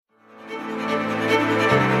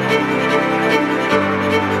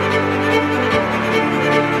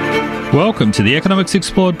Welcome to the Economics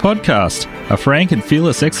Explored podcast, a frank and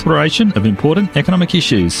fearless exploration of important economic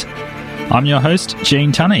issues. I'm your host,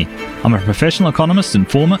 Gene Tunney. I'm a professional economist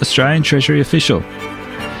and former Australian Treasury official.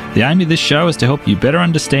 The aim of this show is to help you better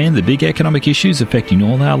understand the big economic issues affecting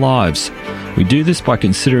all our lives. We do this by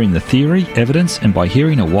considering the theory, evidence, and by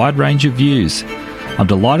hearing a wide range of views. I'm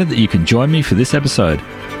delighted that you can join me for this episode.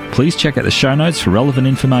 Please check out the show notes for relevant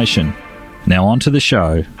information. Now on to the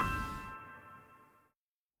show.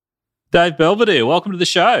 Dave Belvedere, welcome to the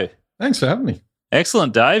show. Thanks for having me.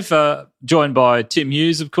 Excellent, Dave. Joined by Tim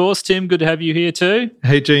Hughes, of course. Tim, good to have you here too.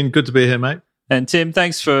 Hey, Gene. Good to be here, mate. And Tim,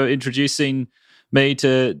 thanks for introducing me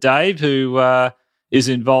to Dave, who is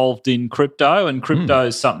involved in crypto. And crypto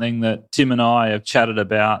is something that Tim and I have chatted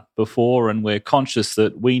about before, and we're conscious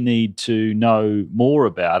that we need to know more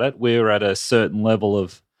about it. We're at a certain level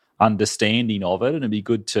of understanding of it, and it'd be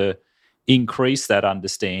good to increase that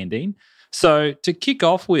understanding. So to kick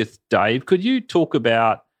off with, Dave, could you talk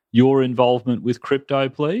about your involvement with crypto,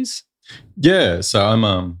 please? Yeah, so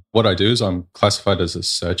I'm what I do is I'm classified as a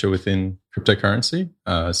searcher within cryptocurrency.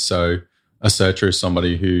 So a searcher is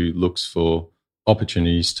somebody who looks for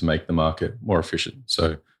opportunities to make the market more efficient.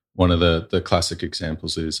 So one of the classic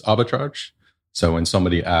examples is arbitrage. So when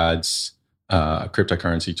somebody adds a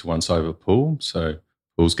cryptocurrency to one side of a pool, so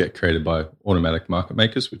pools get created by automatic market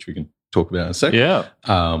makers, which we can talk about in a sec.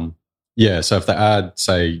 Yeah. So if they add,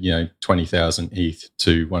 say, 20,000 ETH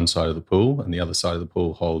to one side of the pool and the other side of the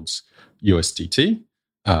pool holds USDT,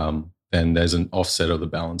 then there's an offset of the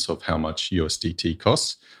balance of how much USDT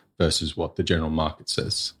costs versus what the general market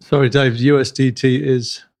says. Sorry, Dave, USDT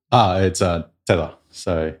is? It's Tether.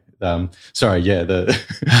 So, so it's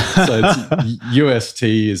UST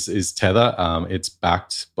is Tether. It's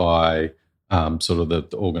backed by sort of the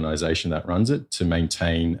organization that runs it to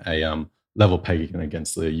maintain a level pegging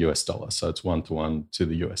against the US dollar. So it's 1-to-1 to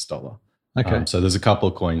the US dollar. Okay. So there's a couple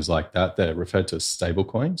of coins like that. They're referred to as stable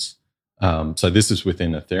coins. So this is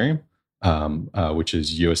within Ethereum, which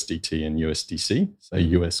is USDT and USDC, so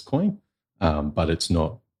US coin, but it's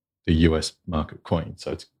not the US market coin.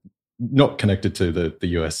 So it's not connected to the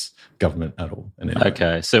US government at all.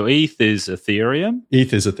 Okay, so ETH is Ethereum?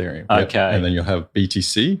 ETH is Ethereum. Okay. Yep. And then you'll have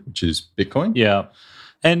BTC, which is Bitcoin. Yeah.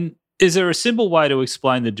 And is there a simple way to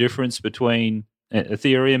explain the difference between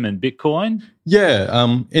Ethereum and Bitcoin?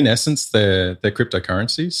 Yeah. In essence, they're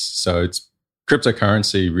cryptocurrencies. So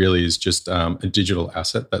cryptocurrency really is just a digital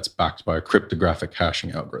asset that's backed by a cryptographic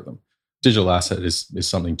hashing algorithm. Digital asset is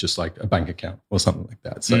something just like a bank account or something like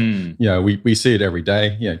that. So, we see it every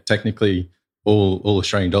day. Technically, all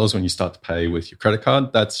Australian dollars, when you start to pay with your credit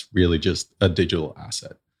card, that's really just a digital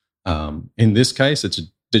asset. In this case, it's a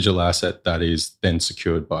digital asset that is then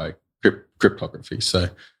secured by cryptography. So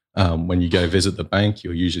when you go visit the bank,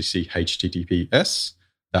 you'll usually see HTTPS.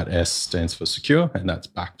 That S stands for secure, and that's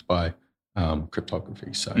backed by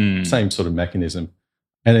cryptography. So same sort of mechanism.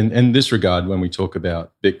 And in this regard, when we talk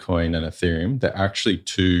about Bitcoin and Ethereum, they're actually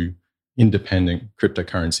two independent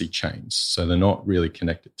cryptocurrency chains. So they're not really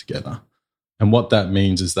connected together. And what that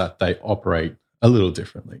means is that they operate a little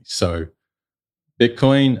differently. So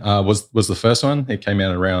Bitcoin was the first one. It came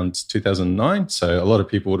out around 2009. So a lot of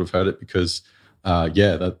people would have heard it because,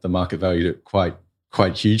 the market valued it quite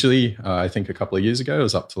hugely. I think a couple of years ago, it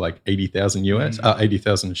was up to like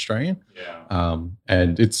 80,000 Australian. Yeah.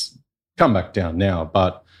 And it's come back down now.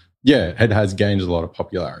 But it has gained a lot of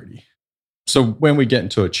popularity. So when we get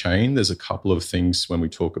into a chain, there's a couple of things when we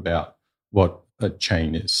talk about what a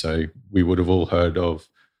chain is. So we would have all heard of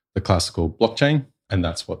the classical blockchain, and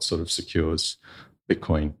that's what sort of secures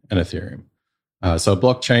Bitcoin and Ethereum. So a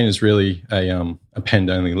blockchain is really a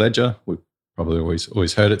append-only ledger. We've probably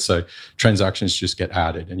always heard it. So transactions just get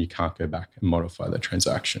added, and you can't go back and modify the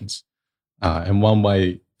transactions. And one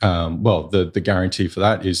way, the guarantee for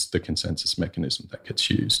that is the consensus mechanism that gets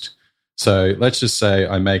used. So let's just say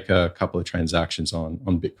I make a couple of transactions on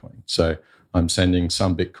Bitcoin. So I'm sending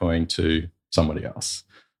some Bitcoin to somebody else.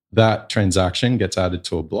 That transaction gets added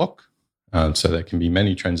to a block. So there can be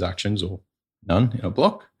many transactions or none in a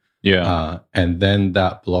block. Yeah. And then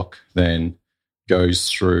that block then goes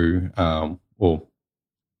through or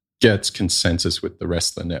gets consensus with the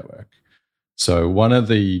rest of the network. So one of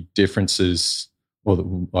the differences,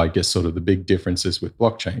 I guess sort of the big differences with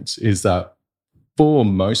blockchains is that for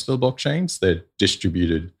most of the blockchains, they're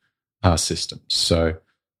distributed systems. So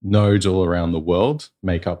nodes all around the world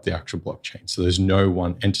make up the actual blockchain. So there's no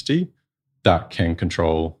one entity that can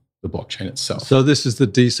control the blockchain itself. So this is the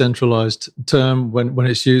decentralized term. When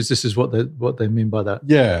it's used, this is what they mean by that.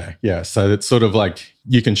 Yeah. So it's sort of like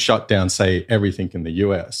you can shut down, say, everything in the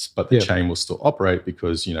US, but the chain will still operate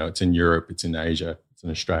because, it's in Europe, it's in Asia, in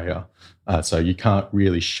Australia. So you can't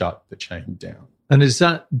really shut the chain down. And is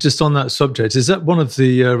that, just on that subject, is that one of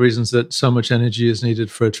the reasons that so much energy is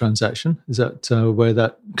needed for a transaction? Is that where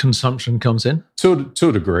that consumption comes in? To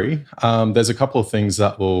a degree. There's a couple of things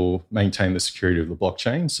that will maintain the security of the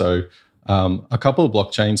blockchain. So a couple of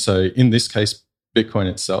blockchains, so in this case, Bitcoin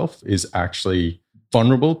itself is actually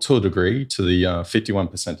vulnerable to a degree to the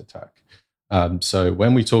 51% attack. So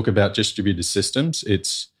when we talk about distributed systems,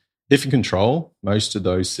 it's if you control most of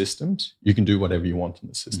those systems, you can do whatever you want in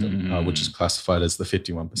the system, which is classified as the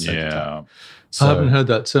 51% attack. So, I haven't heard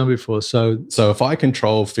that term before. So if I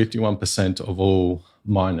control 51% of all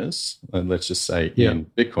miners, let's just say in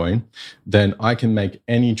Bitcoin, then I can make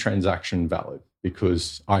any transaction valid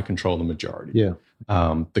because I control the majority. Yeah.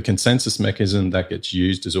 The consensus mechanism that gets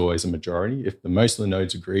used is always a majority. If the most of the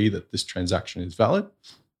nodes agree that this transaction is valid,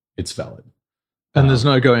 it's valid. And there's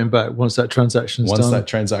no going back once that transaction's done? Once that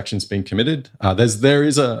transaction's been committed. There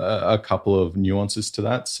is a couple of nuances to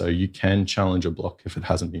that. So you can challenge a block if it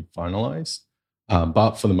hasn't been finalized.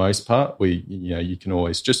 But for the most part, you can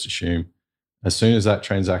always just assume as soon as that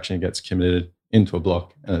transaction gets committed into a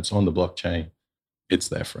block and it's on the blockchain, it's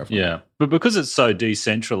there forever. Yeah. But because it's so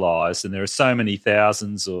decentralized and there are so many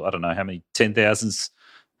thousands, or I don't know how many, tens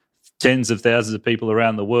of thousands of people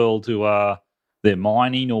around the world who are they're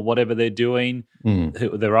mining or whatever they're doing,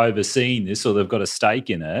 they're overseeing this or they've got a stake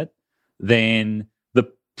in it, then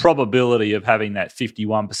the probability of having that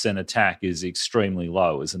 51% attack is extremely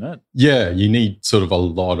low, isn't it? Yeah, you need sort of a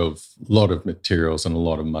lot of materials and a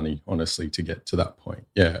lot of money, honestly, to get to that point.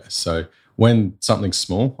 Yeah, so when something's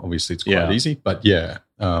small, obviously it's quite easy, but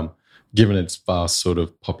given its vast sort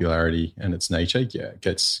of popularity and its nature, it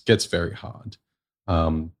gets very hard.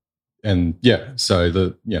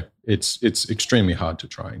 It's extremely hard to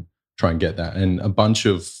try and get that. And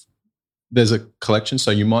there's a collection, so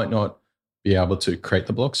you might not be able to create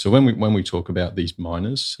the blocks. So when we talk about these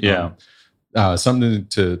miners, something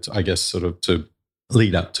to I guess sort of to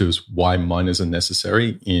lead up to is why miners are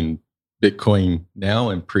necessary in Bitcoin now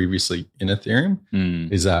and previously in Ethereum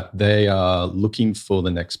is that they are looking for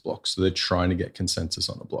the next block. So they're trying to get consensus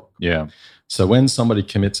on a block. Yeah. So when somebody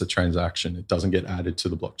commits a transaction, it doesn't get added to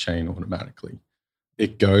the blockchain automatically.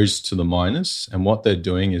 It goes to the miners, and what they're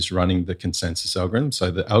doing is running the consensus algorithm.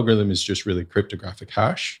 So the algorithm is just really cryptographic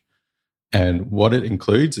hash. And what it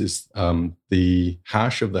includes is the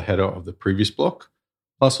hash of the header of the previous block,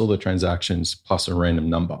 plus all the transactions, plus a random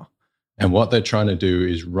number. And what they're trying to do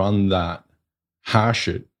is run that, hash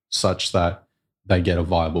it such that they get a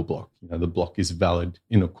viable block. The block is valid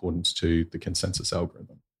in accordance to the consensus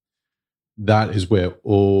algorithm. That is where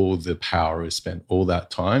all the power is spent, all that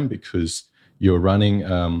time, because you're running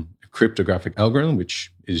a cryptographic algorithm,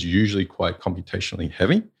 which is usually quite computationally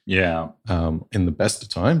heavy. Yeah. In the best of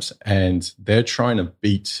times. And they're trying to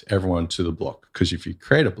beat everyone to the block, because if you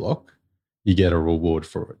create a block, you get a reward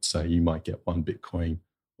for it. So you might get 1 Bitcoin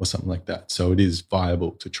or something like that. So it is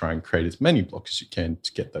viable to try and create as many blocks as you can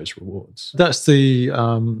to get those rewards. That's the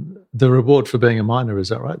reward for being a miner, is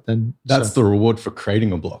that right? Then that's the reward for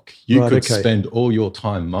creating a block. You could spend all your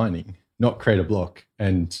time mining, not create a block,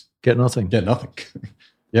 and get nothing.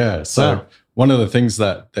 Yeah. So one of the things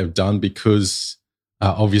that they've done, because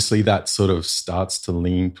obviously that sort of starts to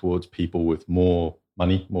lean towards people with more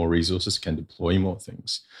money, more resources, can deploy more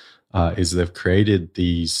things, is they've created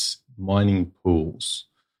these mining pools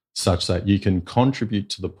such that you can contribute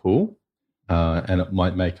to the pool, and it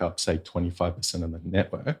might make up, say, 25% of the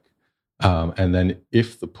network. And then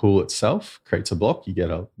if the pool itself creates a block, you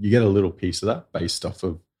get a little piece of that based off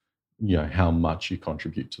of how much you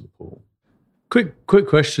contribute to the pool. Quick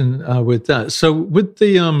question with that. So with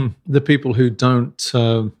the people who don't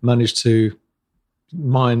manage to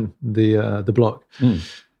mine the block,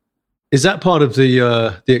 is that part of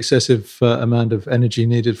the excessive amount of energy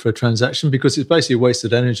needed for a transaction? Because it's basically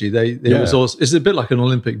wasted energy. Is it a bit like an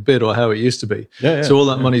Olympic bid, or how it used to be? Yeah. So all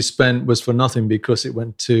that money spent was for nothing because it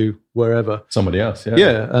went to wherever. Somebody else.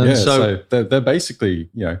 So they're basically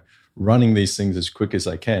running these things as quick as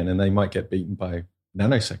they can, and they might get beaten by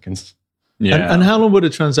nanoseconds. Yeah. And how long would a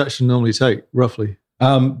transaction normally take, roughly?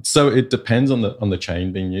 So it depends on the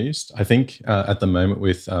chain being used. I think at the moment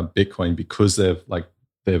with Bitcoin, because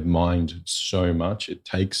they've mined so much, it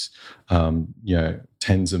takes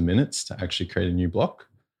tens of minutes to actually create a new block.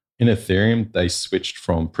 In Ethereum, they switched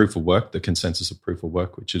from proof of work, the consensus of proof of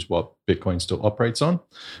work, which is what Bitcoin still operates on,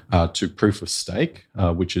 to proof of stake,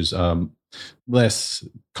 which is less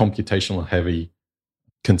computational heavy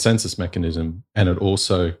consensus mechanism. And it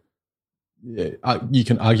also, you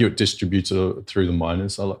can argue it distributes through the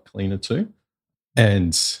miners a lot cleaner too.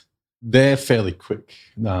 And they're fairly quick.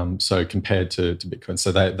 So compared to Bitcoin,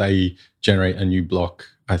 so they generate a new block,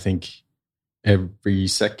 I think, every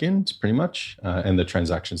second, pretty much, and the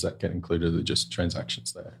transactions that get included are just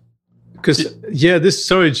transactions there. Because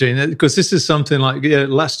sorry, Gene, because this is something like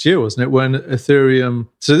last year, wasn't it, when Ethereum?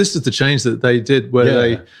 So this is the change that they did,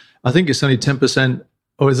 where I think it's only 10%,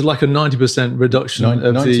 or is it like a 90% reduction of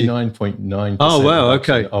 99.9%? Oh wow,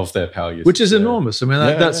 okay, of their power use, which is enormous. I mean,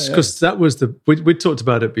 that's because that was we talked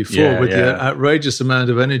about it before the outrageous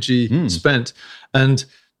amount of energy spent, and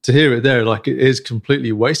to hear it there, like it is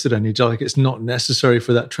completely wasted energy. Like it's not necessary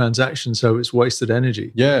for that transaction, so it's wasted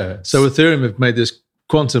energy. Yeah. So Ethereum have made this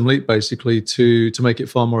quantum leap basically to make it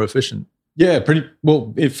far more efficient. Yeah, pretty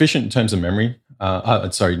well efficient in terms of memory.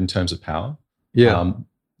 In terms of power. Yeah.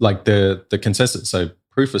 Like the consensus. So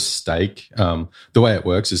proof of stake. The way it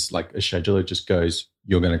works is like a scheduler just goes,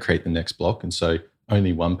 you're going to create the next block, and so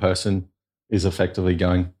only one person is effectively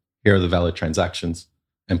going, here are the valid transactions,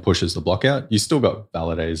 and pushes the block out. You still got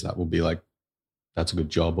validators that will be like, that's a good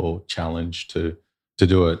job or challenge to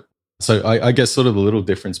do it. So I guess sort of the little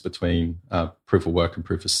difference between proof of work and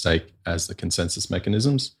proof of stake as the consensus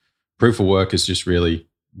mechanisms. Proof of work is just really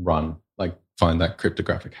run, like find that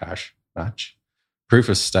cryptographic hash match. Proof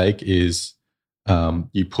of stake is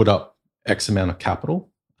you put up X amount of capital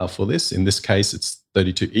for this. In this case, it's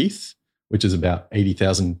 32 ETH, which is about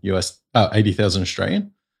 80,000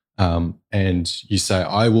 Australian. And you say,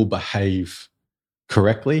 I will behave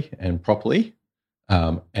correctly and properly.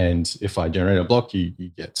 And if I generate a block, you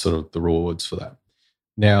get sort of the rewards for that.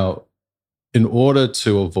 Now, in order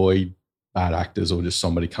to avoid bad actors or just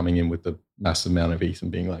somebody coming in with a massive amount of ETH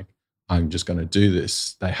and being like, I'm just going to do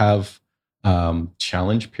this, they have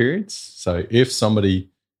challenge periods. So if somebody,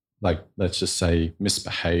 like, let's just say,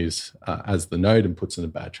 misbehaves as the node and puts in a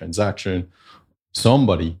bad transaction,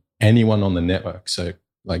 anyone on the network, so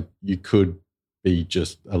like you could be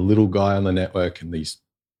just a little guy on the network and these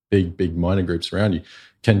big miner groups around you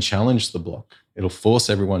can challenge the block. It'll force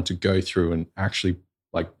everyone to go through and actually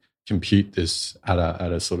like compute this at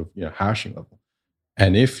a sort of hashing level.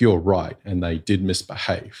 And if you're right and they did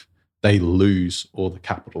misbehave, they lose all the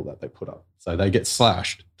capital that they put up. So they get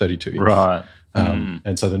slashed 32 ETH. Right.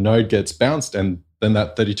 And so the node gets bounced, and then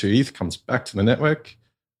that 32 ETH comes back to the network.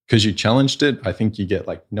 Because you challenged it, I think you get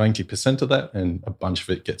like 90% of that, and a bunch of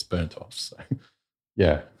it gets burnt off. So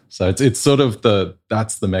yeah. So it's sort of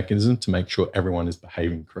that's the mechanism to make sure everyone is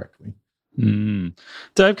behaving correctly.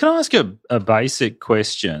 Dave, can I ask you a basic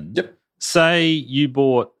question? Yep. Say you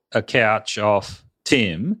bought a couch off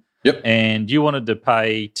Tim, and you wanted to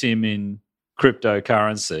pay Tim in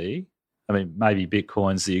cryptocurrency. I mean, maybe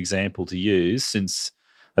Bitcoin's the example to use since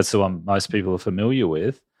that's the one most people are familiar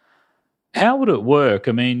with. How would it work?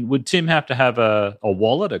 I mean, would Tim have to have a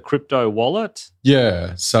wallet, a crypto wallet?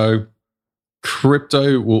 Yeah. So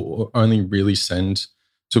crypto will only really send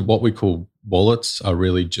to what we call wallets are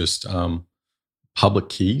really just public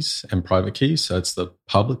keys and private keys. So it's the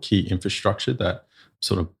public key infrastructure that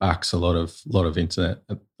sort of backs a lot of internet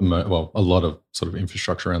at the a lot of sort of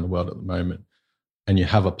infrastructure around the world at the moment. And you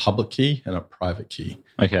have a public key and a private key.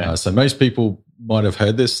 Okay. So most people might have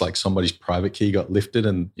heard this, like somebody's private key got lifted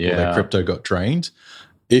and their crypto got drained.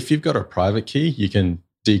 If you've got a private key, you can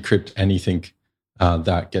decrypt anything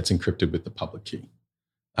that gets encrypted with the public key.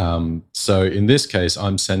 So in this case,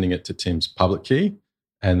 I'm sending it to Tim's public key,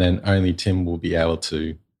 and then only Tim will be able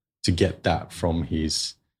to get that from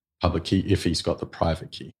his public key if he's got the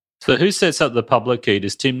private key. So who sets up the public key?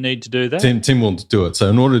 Does Tim need to do that? Tim will do it. So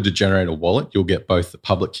in order to generate a wallet, you'll get both the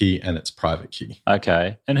public key and its private key.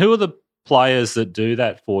 Okay. And who are the players that do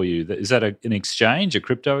that for you? Is that an exchange, a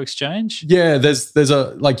crypto exchange? Yeah, there's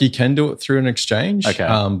you can do it through an exchange. Okay.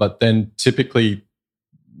 But then typically,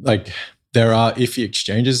 like, there are iffy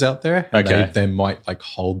exchanges out there. And they might like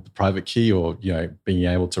hold the private key or, being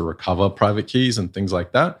able to recover private keys and things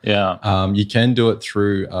like that. Yeah. You can do it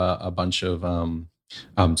through a bunch of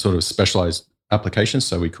sort of specialized applications.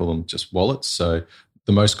 So we call them just wallets. So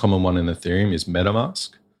the most common one in Ethereum is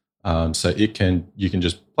MetaMask. So you can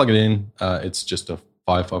just plug it in. It's just a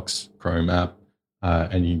Firefox Chrome app,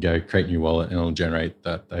 and you can go create a new wallet, and it'll generate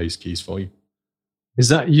those keys for you. Is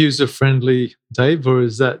that user friendly, Dave, or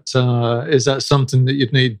is that something that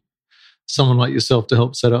you'd need someone like yourself to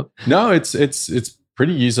help set up? No, it's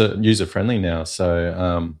pretty user friendly now.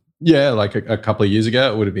 So like a couple of years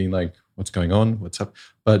ago, it would have been like, what's going on, what's up?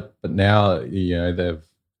 But now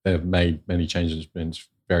they've made many changes. It's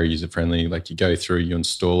very user friendly. Like you go through, you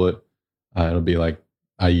install it. It'll be like,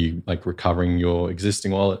 are you like recovering your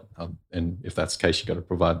existing wallet? And if that's the case, you got to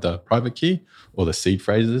provide the private key or the seed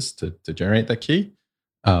phrases to generate that key.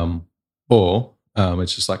 Or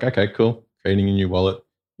It's just like, okay, cool, creating a new wallet.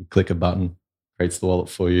 You click a button, creates the wallet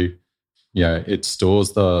for you. It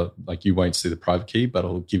stores you won't see the private key, but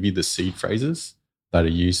it'll give you the seed phrases that are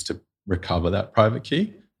used to recover that private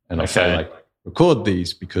key. And I'll say record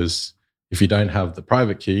these, because if you don't have the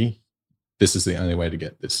private key, this is the only way to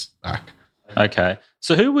get this back. Okay.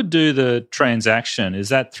 So who would do the transaction? Is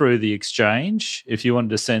that through the exchange if you wanted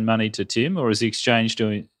to send money to Tim, or is the exchange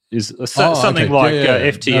doing something like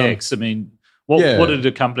FTX? I mean, what did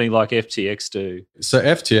a company like FTX do? So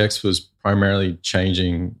FTX was primarily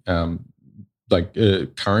changing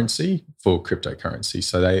currency for cryptocurrency.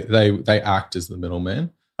 So they act as the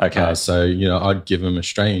middleman. Okay. So I'd give them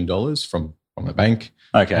Australian dollars from a bank.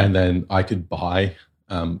 Okay. And then I could buy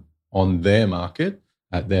on their market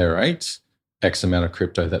at their rate X amount of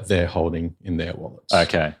crypto that they're holding in their wallets.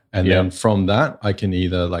 Okay. And then from that, I can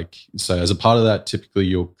either so as a part of that, typically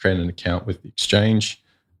you'll create an account with the exchange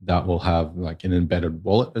that will have an embedded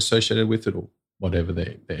wallet associated with it, or whatever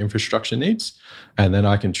their infrastructure needs. And then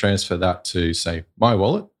I can transfer that to, say, my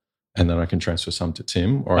wallet, and then I can transfer some to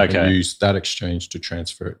Tim, or I can use that exchange to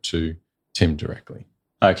transfer it to Tim directly.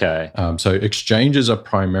 Okay. So exchanges are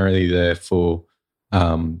primarily there for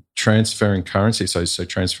transferring currency. So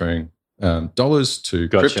transferring dollars to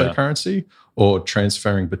cryptocurrency, or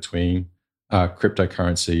transferring between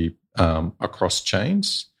cryptocurrency across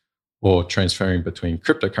chains, or transferring between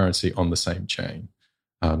cryptocurrency on the same chain.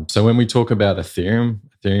 So when we talk about Ethereum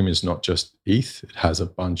is not just ETH. It has a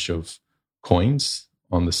bunch of coins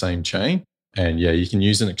on the same chain. And you can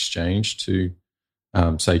use an exchange to,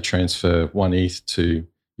 say, transfer one ETH to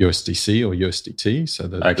USDC or USDT. So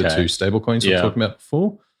the two stable coins we were talking about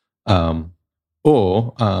before.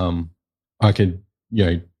 Or I could,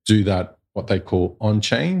 do that, what they call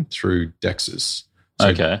on-chain, through DEXs.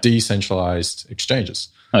 So decentralized exchanges.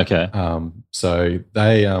 Okay. So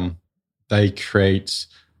they create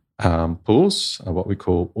pools, what we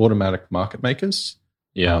call automatic market makers.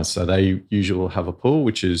 Yeah. So they usually will have a pool,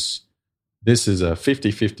 this is a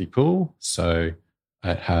 50-50 pool. So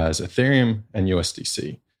it has Ethereum and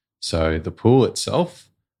USDC. So the pool itself,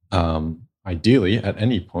 ideally at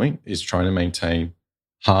any point, is trying to maintain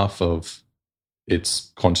half of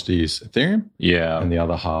its quantity is Ethereum, and the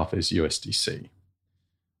other half is USDC.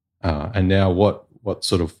 And now what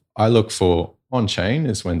sort of I look for on chain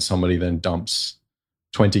is when somebody then dumps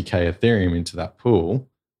 20K Ethereum into that pool,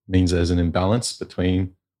 means there's an imbalance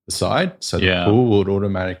between the side. So the pool would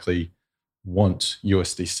automatically want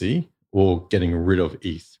USDC or getting rid of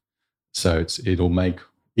ETH. So it'll make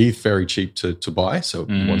ETH very cheap to buy. So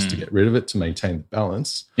it wants to get rid of it to maintain the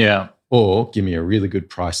balance. Yeah. Or give me a really good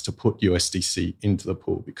price to put USDC into the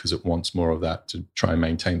pool, because it wants more of that to try and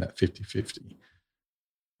maintain that 50-50.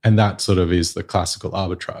 And that sort of is the classical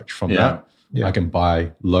arbitrage. From that, I can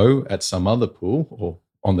buy low at some other pool or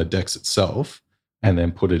on the DEX itself, and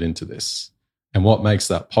then put it into this. And what makes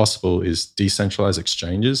that possible is decentralized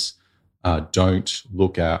exchanges don't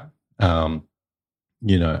look at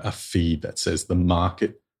a feed that says the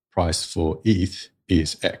market price for ETH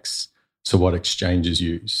is X. So what exchanges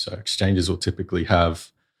use? So exchanges will typically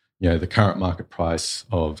have, the current market price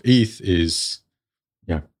of ETH is,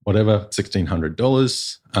 whatever,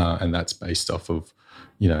 $1,600. And that's based off of,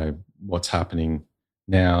 what's happening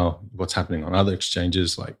now, what's happening on other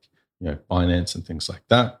exchanges like, Binance and things like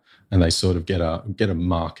that. And they sort of get a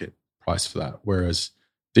market price for that. Whereas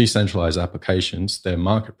decentralized applications, their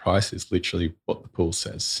market price is literally what the pool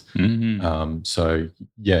says. So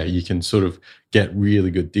you can sort of get really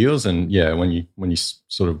good deals. And when you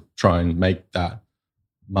sort of try and make that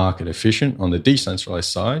market efficient on the decentralized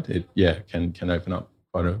side, it can open up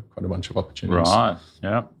quite a bunch of opportunities. Right.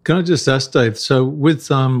 Yeah. Can I just ask, Dave? So with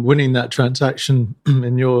winning that transaction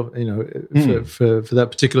in your, for that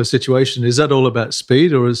particular situation, is that all about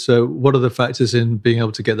speed, or what are the factors in being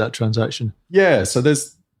able to get that transaction? Yeah. So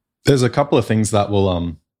there's a couple of things that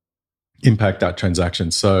will impact that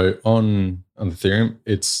transaction. So on Ethereum,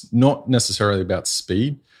 it's not necessarily about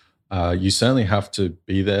speed. You certainly have to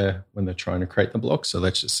be there when they're trying to create the block. So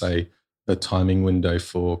let's just say the timing window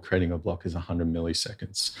for creating a block is 100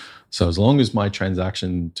 milliseconds. So as long as my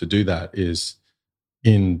transaction to do that is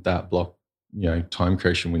in that block, time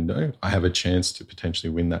creation window, I have a chance to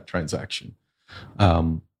potentially win that transaction.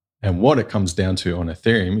 And what it comes down to on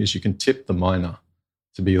Ethereum is you can tip the miner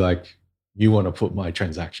to be like, you want to put my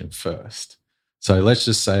transaction first. So let's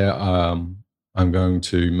just say I'm going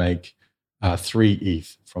to make 3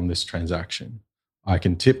 ETH from this transaction. I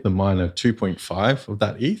can tip the miner 2.5 of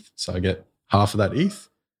that ETH, so I get half of that ETH.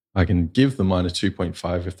 I can give the miner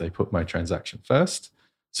 2.5 if they put my transaction first,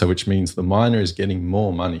 so which means the miner is getting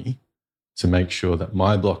more money to make sure that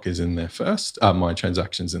my block is in there first, my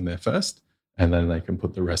transactions in there first, and then they can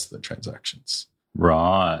put the rest of the transactions.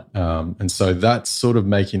 Right. And so that's sort of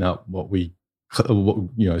making up what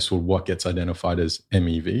gets identified as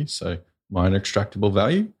MEV, so miner extractable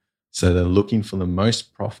value. So they're looking for the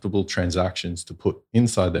most profitable transactions to put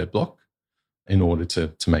inside their block in order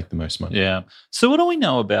to make the most money. Yeah. So what do we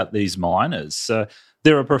know about these miners? So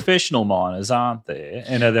there are professional miners, aren't there?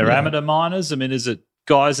 And are there amateur miners? I mean, is it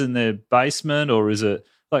guys in their basement, or is it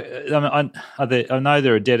like? I know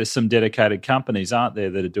there are some dedicated companies, aren't there,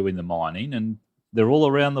 that are doing the mining, and they're all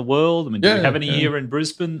around the world. I mean, do we have any here in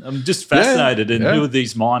Brisbane? I'm just fascinated in who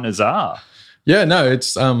these miners are. Yeah, no,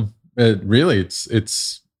 it's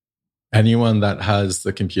it's anyone that has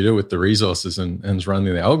the computer with the resources and is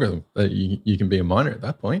running the algorithm. That you can be a miner at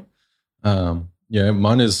that point.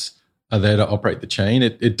 Miners are there to operate the chain.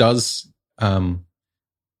 It does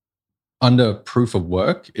under proof of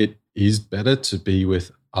work. It is better to be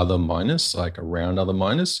with other miners, like around other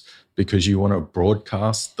miners, because you want to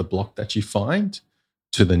broadcast the block that you find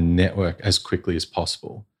to the network as quickly as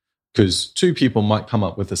possible. Because two people might come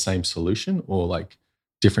up with the same solution or like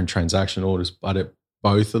different transaction orders, but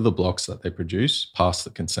both of the blocks that they produce pass the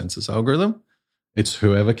consensus algorithm. It's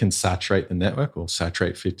whoever can saturate the network or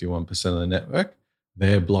saturate 51% of the network,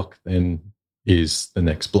 their block then is the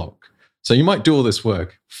next block. So you might do all this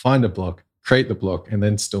work, find a block, create the block, and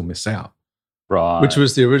then still miss out. Right. Which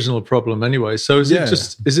was the original problem anyway. So is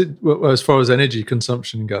it as far as energy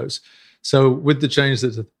consumption goes? So with the change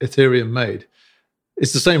that Ethereum made,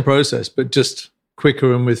 it's the same process, but just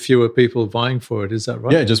quicker and with fewer people vying for it. Is that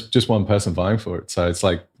right? Yeah, just one person vying for it. So it's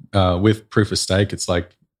like with proof of stake, it's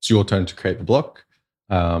like it's your turn to create the block,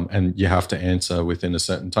 and you have to answer within a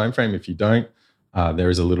certain time frame. If you don't, there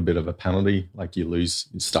is a little bit of a penalty. Like you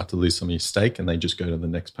start to lose some of your stake, and they just go to the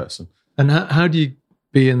next person. And how do you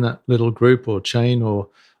be in that little group or chain or?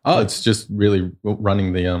 It's just really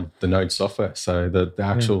running the Node software. So the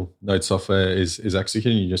actual Node software is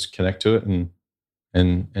executing. You just connect to it,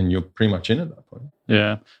 and you're pretty much in at that point.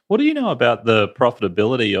 Yeah. What do you know about the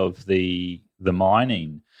profitability of the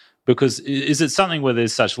mining? Because is it something where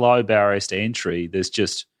there's such low barriers to entry? There's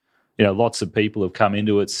just lots of people have come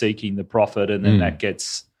into it seeking the profit, and then that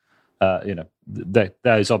gets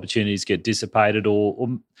those opportunities get dissipated.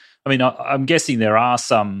 Or I mean, I'm guessing there are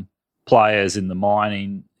some players in the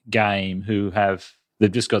mining game who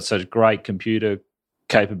they've just got such great computer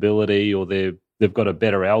capability, or they've got a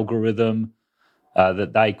better algorithm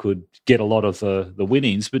that they could get a lot of the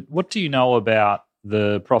winnings. But what do you know about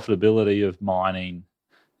the profitability of mining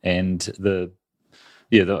and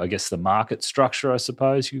I guess the market structure, I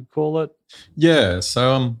suppose you could call it? Yeah.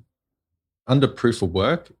 So under proof of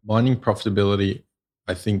work, mining profitability,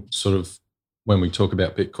 I think sort of when we talk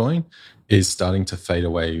about Bitcoin, is starting to fade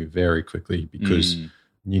away very quickly because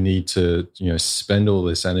you need to spend all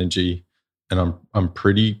this energy, and I'm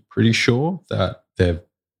pretty sure that they've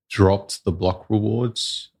dropped the block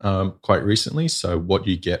rewards quite recently. So what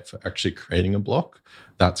you get for actually creating a block,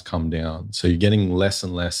 that's come down. So you're getting less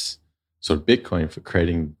and less sort of Bitcoin for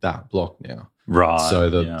creating that block now. Right.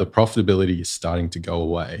 So the profitability is starting to go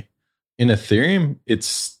away. In Ethereum, it's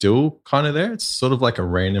still kind of there. It's sort of like a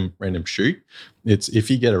random shoot. It's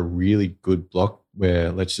if you get a really good block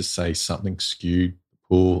where, let's just say, something skewed the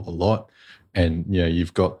pool a lot, and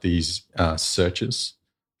you've got these searchers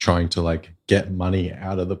trying to like get money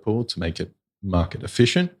out of the pool to make it market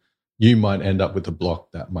efficient, you might end up with a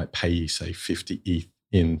block that might pay you, say, 50 ETH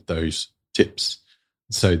in those tips.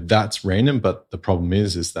 So that's random, but the problem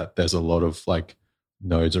is that there's a lot of like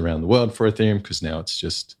nodes around the world for Ethereum because now it's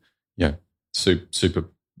just super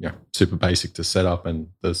basic to set up, and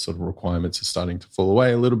the sort of requirements are starting to fall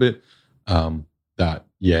away a little bit.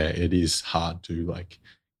 It is hard to like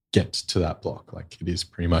get to that block. Like it is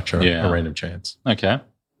pretty much a random chance. Okay.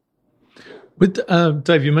 With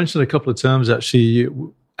Dave, you mentioned a couple of terms actually,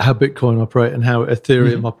 how Bitcoin operate and how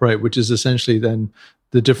Ethereum operate, which is essentially then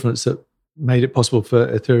the difference that made it possible for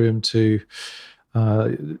Ethereum to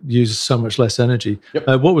use so much less energy.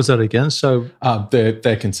 Yep. What was that again? So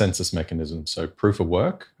their consensus mechanism. So proof of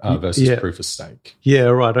work versus proof of stake. Yeah,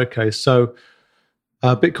 right. Okay. So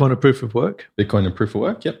Bitcoin and proof of work. Bitcoin and proof of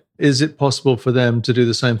work. Yep. Is it possible for them to do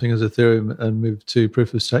the same thing as Ethereum and move to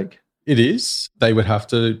proof of stake? It is. They would have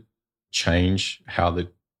to change how the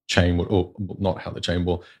chain would, or not how the chain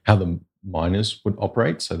will, how the miners would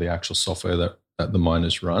operate. So the actual software that the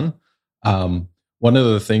miners run. One of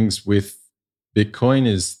the things with Bitcoin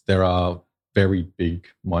is there are very big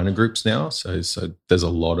miner groups now. So there's a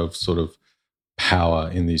lot of sort of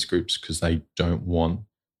power in these groups because they don't want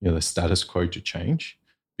the status quo to change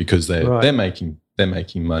because they're making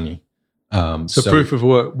money. So proof of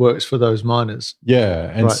work works for those miners.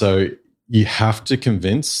 Yeah. And so you have to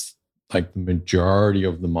convince like the majority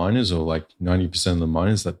of the miners, or like 90% of the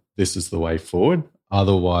miners, that this is the way forward.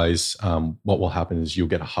 Otherwise, what will happen is you'll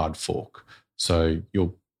get a hard fork. So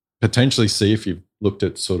you'll potentially see, if you've looked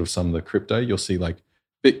at sort of some of the crypto, you'll see like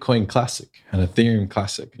Bitcoin Classic and Ethereum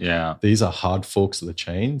Classic. Yeah. These are hard forks of the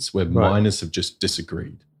chains where miners have just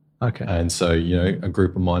disagreed. Okay. And so, a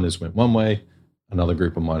group of miners went one way, another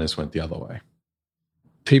group of miners went the other way.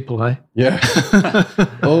 People, eh? Yeah.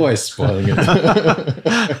 Always spoiling it.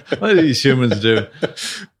 What are these humans doing?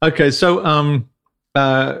 Okay, so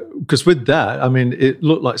because with that, I mean, it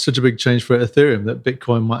looked like such a big change for Ethereum that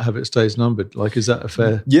Bitcoin might have its days numbered. Like, is that a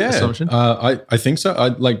fair assumption? I think so.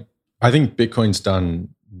 I think Bitcoin's done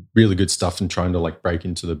really good stuff in trying to like break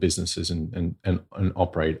into the businesses and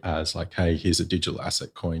operate as like, hey, here's a digital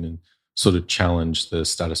asset coin, and sort of challenge the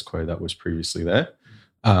status quo that was previously there.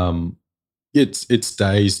 Its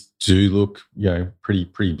days do look,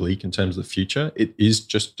 pretty bleak in terms of the future. It is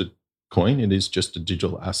just a coin. It is just a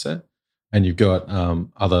digital asset. And you've got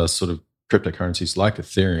other sort of cryptocurrencies like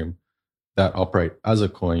Ethereum that operate as a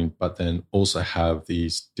coin, but then also have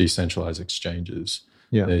these decentralized exchanges.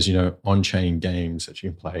 Yeah. There's, on-chain games that you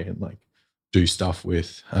can play and like do stuff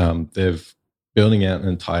with. They've building out an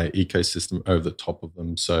entire ecosystem over the top of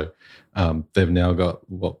them. So they've now got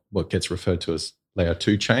what gets referred to as layer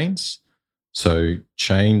 2 chains. So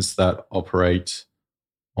chains that operate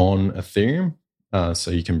on Ethereum.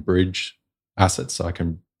 So you can bridge assets. So I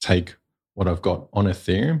can take what I've got on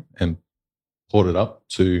Ethereum and port it up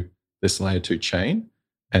to this layer 2 chain.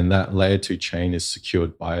 And that layer 2 chain is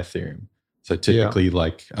secured by Ethereum. So typically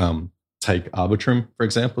take Arbitrum, for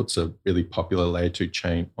example. It's a really popular layer 2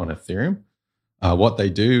 chain on Ethereum. What they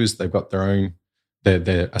do is they've got their own,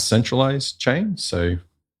 they're a centralized chain. So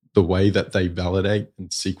the way that they validate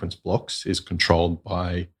and sequence blocks is controlled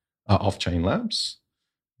by off-chain labs.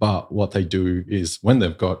 But what they do is when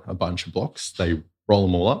they've got a bunch of blocks, they roll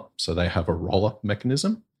them all up. So they have a roll-up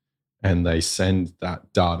mechanism, and they send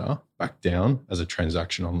that data back down as a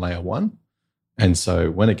transaction on layer 1. And so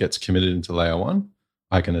when it gets committed into layer 1,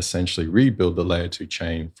 I can essentially rebuild the layer 2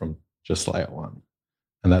 chain from just layer 1.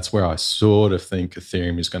 And that's where I sort of think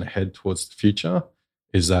Ethereum is going to head towards the future,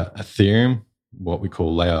 is that Ethereum, what we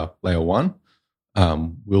call layer 1,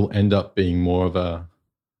 will end up being more of a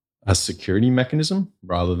security mechanism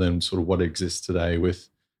rather than sort of what exists today with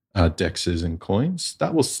DEXs and coins.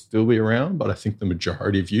 That will still be around, but I think the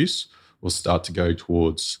majority of use will start to go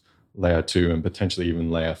towards layer 2 and potentially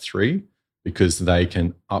even layer 3, because they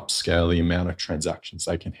can upscale the amount of transactions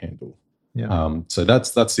they can handle. Yeah. So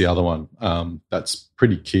that's the other one. That's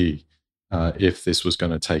pretty key if this was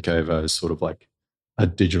going to take over as sort of like a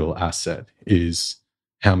digital asset, is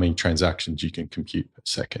how many transactions you can compute per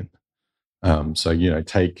second. So,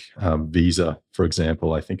 take Visa, for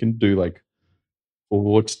example, I think can do like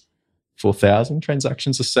 4,000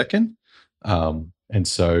 transactions a second. And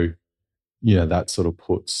so, that sort of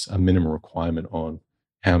puts a minimum requirement on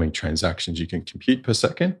how many transactions you can compute per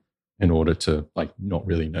second in order to like not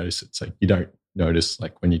really notice it. So you don't notice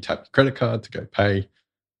like when you tap your credit card to go pay,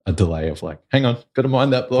 a delay of like, hang on, got to mine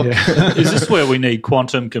that block. Yeah. Is this where we need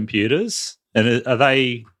quantum computers? And are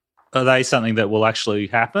they something that will actually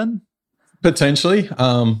happen? Potentially.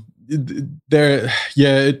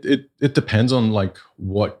 It depends on like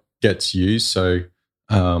what gets used. So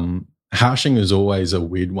hashing is always a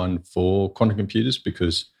weird one for quantum computers,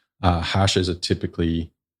 because hashes are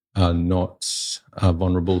typically not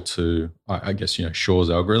vulnerable to, I guess, Shor's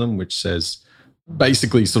algorithm, which says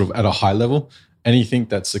basically sort of at a high level, anything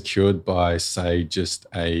that's secured by, say, just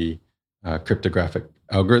a cryptographic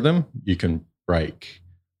algorithm, you can break.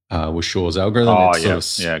 With Shor's algorithm, it sort of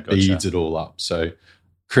speeds it all up. So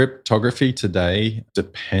cryptography today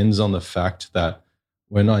depends on the fact that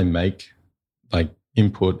when I make like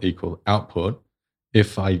input equal output,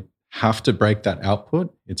 if I have to break that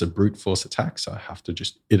output, it's a brute force attack. So I have to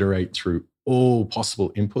just iterate through all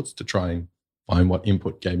possible inputs to try and find what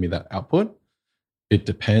input gave me that output. It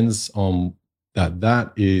depends on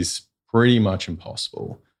that is pretty much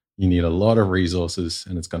impossible. You need a lot of resources,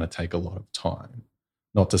 and it's going to take a lot of time.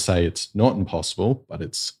 Not to say it's not impossible, but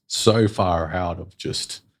it's so far out of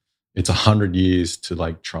just, it's 100 years to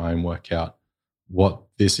like try and work out what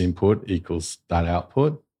this input equals that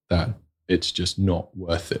output, that it's just not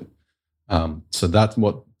worth it. So that's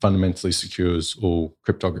what fundamentally secures all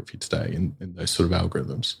cryptography today in those sort of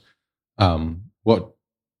algorithms. What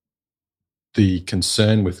the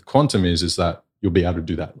concern with quantum is that you'll be able to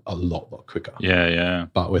do that a lot quicker. Yeah.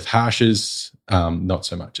 But with hashes, not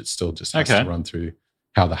so much. It still just has to run through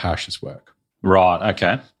how the hashes work. Right,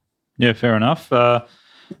 okay. Yeah, fair enough. I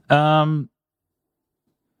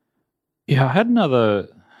had another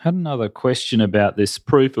question about this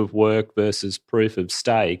proof of work versus proof of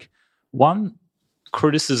stake. One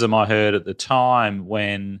criticism I heard at the time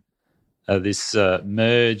when this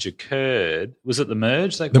merge occurred, was it the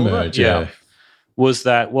merge they called it? The merge, yeah. Was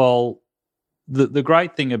that, well, the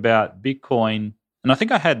great thing about Bitcoin, and I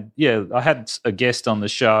think I had a guest on the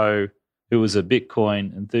show who was a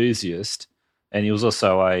Bitcoin enthusiast, and he was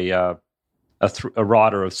also a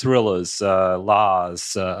writer of thrillers,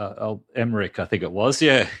 Lars Emmerich, I think it was.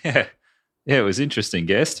 Yeah, it was interesting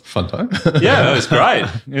guest. Fun time. Yeah, it was great.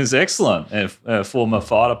 It was excellent. A former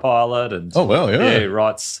fighter pilot, and he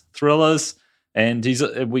writes thrillers. And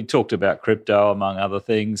we talked about crypto among other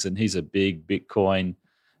things, and he's a big Bitcoin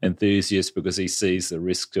enthusiast because he sees the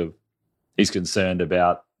risk of, he's concerned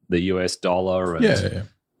about the US dollar and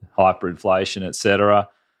hyperinflation, etc.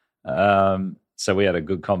 So we had a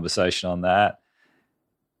good conversation on that.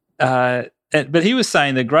 But he was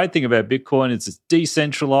saying the great thing about Bitcoin is it's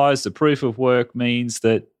decentralized. The proof of work means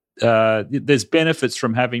that there's benefits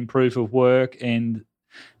from having proof of work. And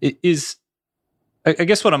it is, I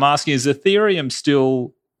guess what I'm asking is Ethereum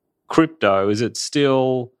still crypto? Is it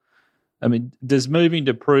still, I mean, does moving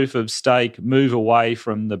to proof of stake move away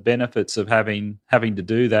from the benefits of having to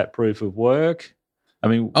do that proof of work? I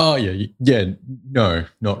mean, no,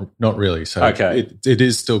 not really. So it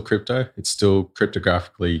is still crypto. It's still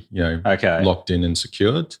cryptographically, locked in and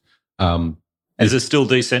secured. Is it still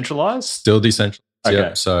decentralized? Still decentralized. Okay.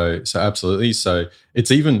 Yep. So absolutely. So it's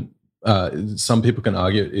even some people can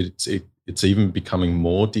argue it's even becoming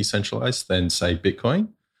more decentralized than, say, Bitcoin.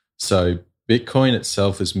 So Bitcoin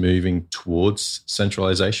itself is moving towards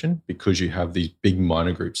centralization because you have these big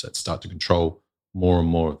miner groups that start to control more and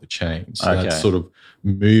more of the chain. So that's sort of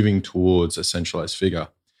moving towards a centralized figure.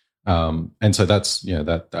 And so that's,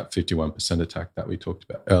 that 51% attack that we talked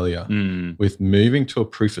about earlier. With moving to a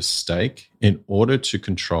proof of stake, in order to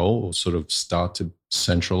control or sort of start to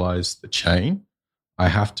centralize the chain, I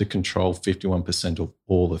have to control 51% of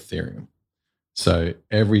all Ethereum. So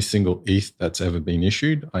every single ETH that's ever been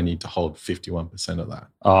issued, I need to hold 51% of that.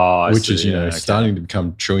 Which is, starting to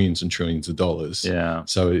become trillions and trillions of dollars. Yeah.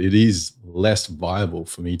 So it is less viable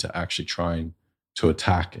for me to actually try to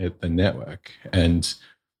attack the network. And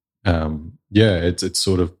it's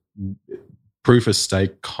sort of proof of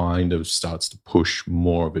stake kind of starts to push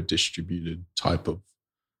more of a distributed type of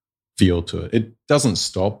feel to it. It doesn't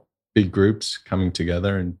stop big groups coming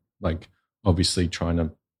together and obviously trying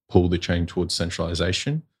to pull the chain towards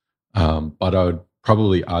centralization. But I would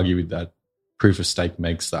probably argue that proof of stake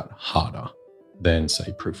makes that harder than,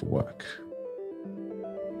 say, proof of work.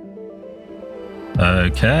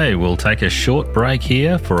 Okay, we'll take a short break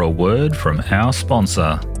here for a word from our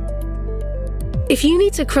sponsor. If you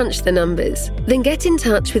need to crunch the numbers, then get in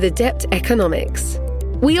touch with Adept Economics.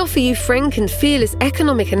 We offer you frank and fearless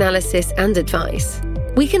economic analysis and advice.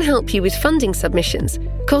 We can help you with funding submissions,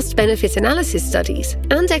 cost-benefit analysis studies,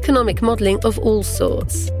 and economic modelling of all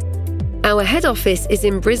sorts. Our head office is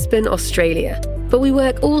in Brisbane, Australia, but we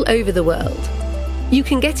work all over the world. You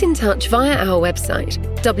can get in touch via our website,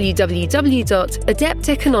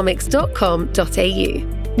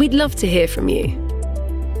 www.adepteconomics.com.au. We'd love to hear from you.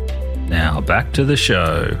 Now back to the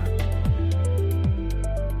show.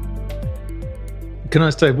 Can I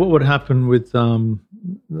say, what would happen with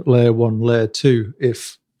layer 1, layer 2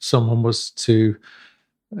 if someone was to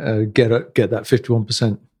get that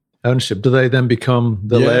 51% ownership? Do they then become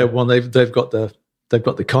the layer 1? They've got the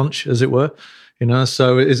conch, as it were.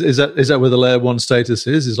 So is that where the layer 1 status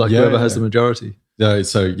is? Is whoever has the majority? Yeah.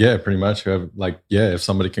 So pretty much whoever, if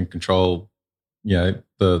somebody can control, the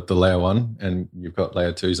layer 1, and you've got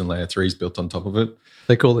layer 2s and layer 3s built on top of it.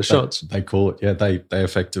 They call the shots. They call it. Yeah. They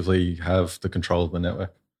effectively have the control of the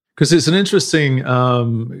network. Because it's an interesting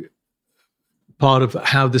part of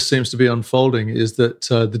how this seems to be unfolding is that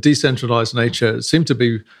the decentralized nature seemed to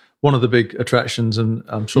be one of the big attractions, and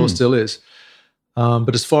I'm sure still is.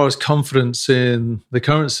 But as far as confidence in the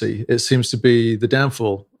currency, it seems to be the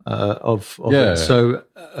downfall of it. So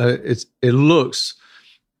it looks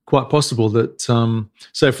quite possible that,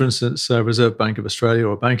 say, for instance, Reserve Bank of Australia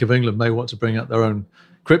or Bank of England may want to bring out their own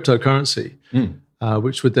cryptocurrency,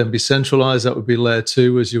 which would then be centralized. That would be layer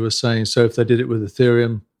 2, as you were saying. So if they did it with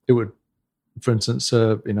Ethereum, it would, for instance,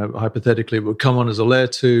 hypothetically, it would come on as a layer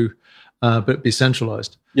 2, but be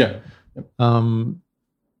centralized. Yeah. Is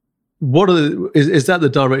that the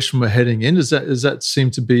direction we're heading in? Does that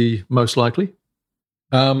seem to be most likely?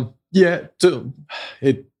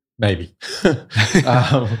 It maybe.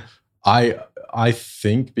 I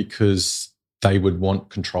think because they would want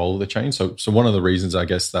control of the chain. So one of the reasons, I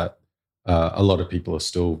guess, that a lot of people are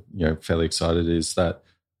still, fairly excited is that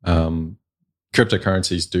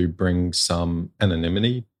cryptocurrencies do bring some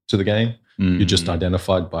anonymity to the game. You're just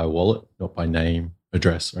identified by a wallet, not by name,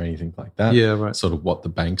 address, or anything like that. Yeah, right. Sort of what the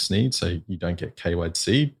banks need, so you don't get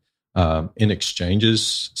KYC in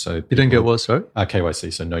exchanges. So you don't get what? Sorry,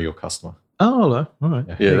 KYC. So know your customer. Oh, hello. All right.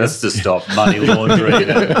 Yeah, that's to stop money laundering.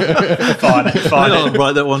 I'll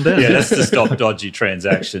write that one down. Yeah, that's to stop dodgy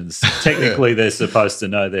transactions. Technically, they're supposed to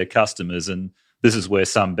know their customers, and this is where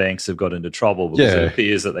some banks have got into trouble because it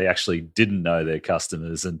appears that they actually didn't know their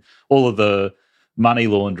customers, and all of the money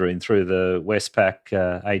laundering through the Westpac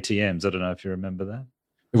ATMs. I don't know if you remember that.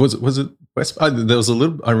 Was it Westpac? There was a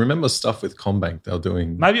little. I remember stuff with CommBank. They were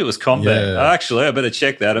doing. Maybe it was CommBank. Yeah. Actually, I better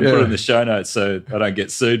check that and put it in the show notes so I don't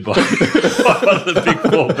get sued by, one of the big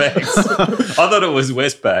four banks. I thought it was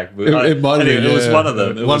Westpac. But it might have been. It was one of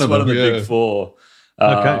them. It was one of the big four.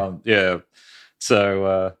 Okay. Yeah.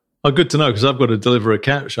 So. Good to know because I've got to deliver a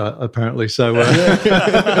cash apparently. So,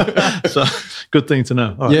 so good thing to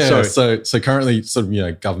know. All right, sorry. So currently, sort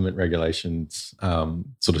of government regulations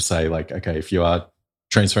sort of say like, okay, if you are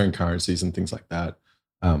transferring currencies and things like that,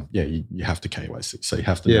 you have to KYC. So you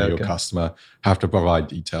have to know your customer, have to provide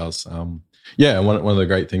details. And one of the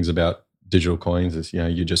great things about digital coins is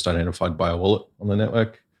you're just identified by a wallet on the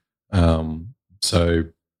network. So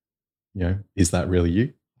is that really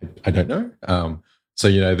you? I don't know. So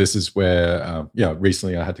this is where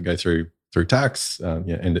recently I had to go through tax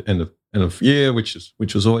end of year, which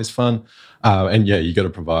was always fun. And you got to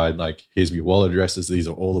provide like, here's your wallet addresses. These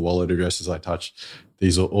are all the wallet addresses I touched.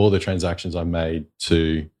 These are all the transactions I made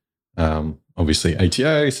to obviously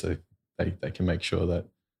ATO, so they can make sure that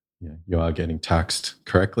you are getting taxed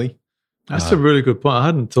correctly. That's a really good point. I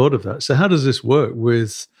hadn't thought of that. So how does this work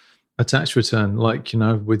with a tax return, like,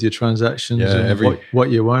 with your transactions and what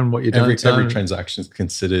you own, what you don't own? Every transaction is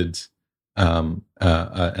considered an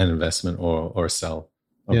investment or a sell,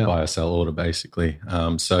 buy or sell order, basically.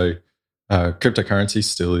 So cryptocurrency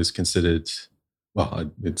still is considered,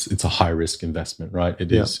 it's a high risk investment, right?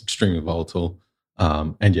 It is extremely volatile.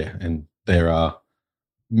 And there are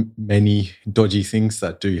many dodgy things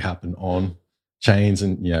that do happen on chains.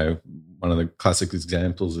 And, one of the classic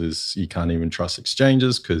examples is you can't even trust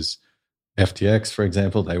exchanges because FTX, for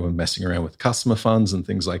example, they were messing around with customer funds and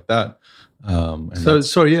things like that.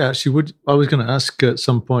 Actually, I was going to ask at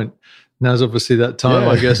some point, now's obviously that time,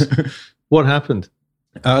 I guess, what happened?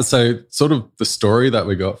 So sort of the story that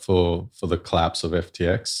we got for the collapse of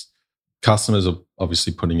FTX, customers are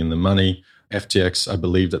obviously putting in the money. FTX, I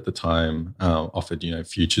believed at the time, offered,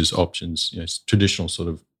 futures, options, traditional sort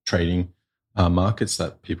of trading markets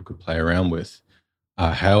that people could play around with.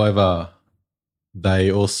 However,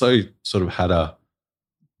 they also sort of had a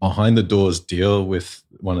behind the doors deal with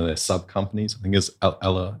one of their sub companies. I think it's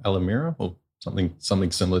Alameda or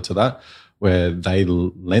something similar to that, where they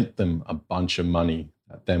lent them a bunch of money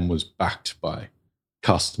that then was backed by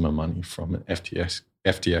customer money from an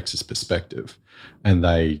FTX's perspective, and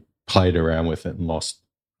they played around with it and lost.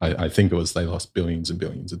 I think they lost billions and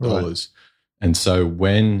billions of dollars. Right. And so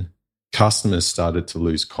when customers started to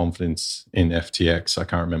lose confidence in FTX, I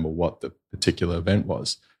can't remember what the particular event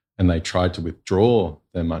was, and they tried to withdraw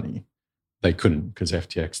their money. They couldn't because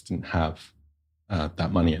FTX didn't have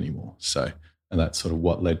that money anymore. So, and that's sort of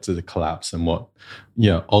what led to the collapse and what,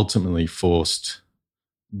 ultimately forced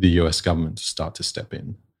the US government to start to step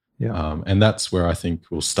in. Yeah. And that's where I think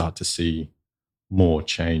we'll start to see more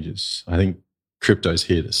changes. I think crypto's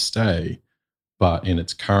here to stay, but in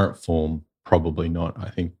its current form, probably not. I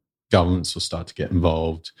think governments will start to get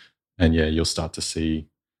involved, and you'll start to see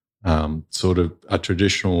sort of a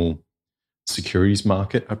traditional securities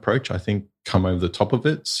market approach, I think, come over the top of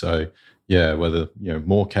it. So whether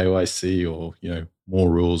more KYC or more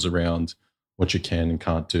rules around what you can and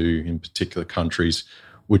can't do in particular countries,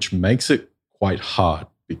 which makes it quite hard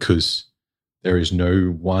because there is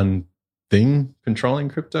no one thing controlling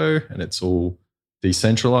crypto and it's all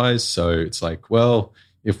decentralized. So it's like, well,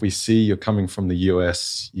 if we see you're coming from the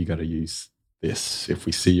US, you got to use this. If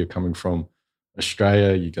we see you're coming from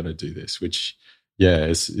Australia, you got to do this, which,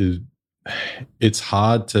 it's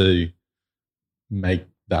hard to make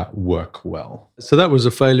that work well. So that was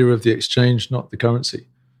a failure of the exchange, not the currency.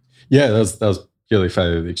 Yeah, that was purely a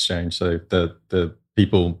failure of the exchange. So the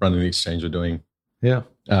people running the exchange were doing,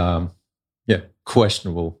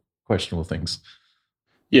 questionable things.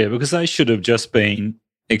 Yeah, because they should have just been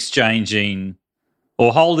exchanging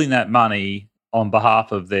or holding that money on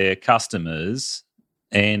behalf of their customers,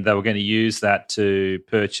 and they were going to use that to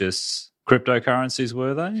purchase cryptocurrencies,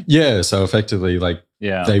 were they? Yeah, so effectively,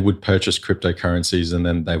 they would purchase cryptocurrencies and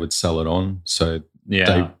then they would sell it on. So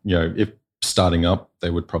they, if starting up, they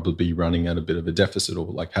would probably be running at a bit of a deficit, or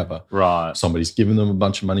like have somebody's given them a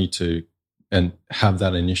bunch of money to and have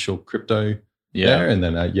that initial crypto there, and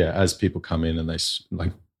then as people come in and they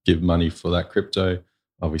like give money for that crypto,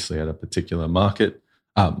 obviously at a particular margin,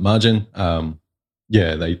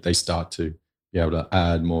 they start to be able to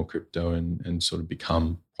add more crypto and sort of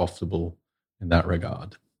become profitable in that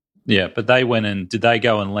regard. Yeah, but they went and did they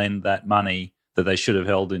go and lend that money that they should have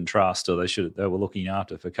held in trust, or they were looking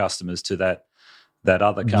after for customers to that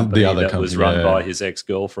other company was run by his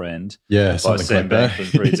ex-girlfriend, by Sam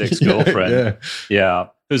Bankman-Fried's ex-girlfriend. It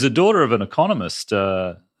was a daughter of an economist.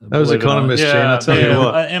 That was economist, Gene. I tell you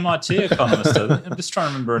what, an MIT economist. I'm just trying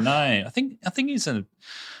to remember her name. I think he's a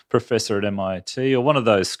professor at MIT or one of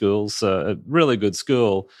those schools, a really good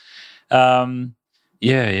school. That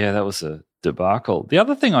was a debacle. The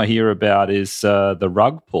other thing I hear about is the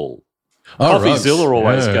rug pull. CoffeeZilla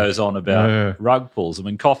always goes on about rug pulls. I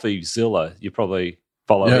mean, CoffeeZilla, you probably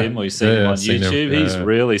follow him or you've seen him on YouTube. He's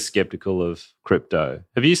really skeptical of crypto.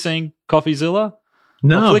 Have you seen CoffeeZilla?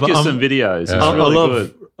 No, I'll flick you some videos. It's really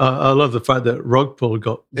good. I love the fact that rug pull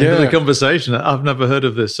got into the conversation. I've never heard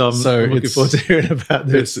of this, so I'm looking forward to hearing about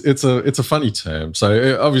this. It's a funny term.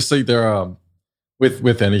 So obviously there are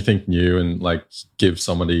with anything new and like give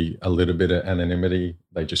somebody a little bit of anonymity,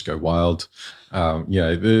 they just go wild.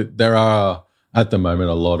 There are at the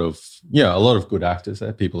moment a lot of good actors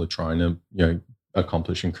there. People are trying to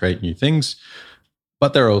accomplish and create new things,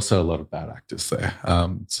 but there are also a lot of bad actors there.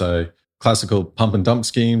 So classical pump and dump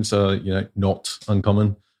schemes are not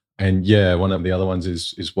uncommon. And one of the other ones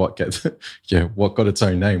is what got its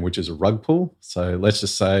own name, which is a rug pull. So let's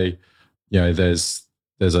just say there's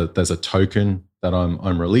a token that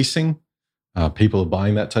I'm releasing. People are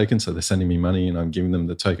buying that token, so they're sending me money and I'm giving them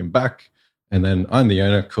the token back. And then I'm the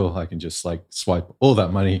owner. Cool, I can just like swipe all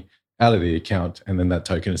that money out of the account, and then that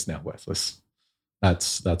token is now worthless.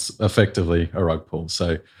 That's effectively a rug pull.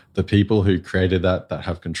 So the people who created that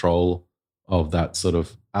have control of that sort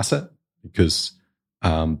of asset, because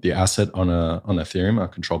the asset on Ethereum are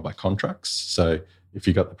controlled by contracts. So if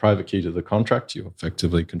you got the private key to the contract, you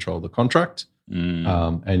effectively control the contract,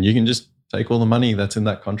 and you can just take all the money that's in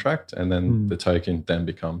that contract, and then the token then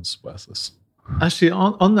becomes worthless. Actually,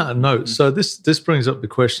 on that note, so this brings up the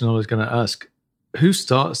question I was going to ask: who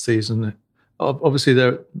starts these? And obviously,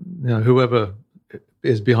 there, whoever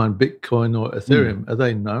is behind Bitcoin or Ethereum, are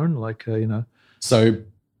they known? So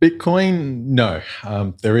Bitcoin, no.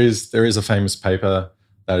 There is a famous paper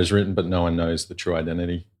that is written, but no one knows the true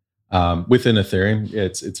identity. Within Ethereum,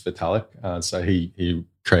 it's Vitalik. So he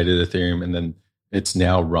created Ethereum, and then it's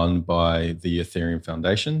now run by the Ethereum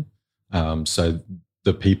Foundation. So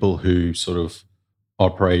the people who sort of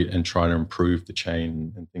operate and try to improve the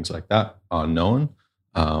chain and things like that are known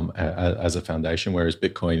as a foundation, whereas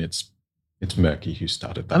Bitcoin, it's murky who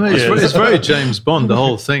started that. I mean, it's very James Bond, the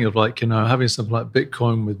whole thing of having something like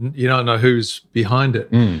Bitcoin with you don't know who's behind it.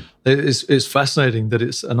 It's fascinating that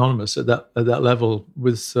it's anonymous at that level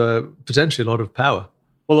with potentially a lot of power.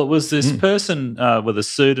 Well, it was this person with a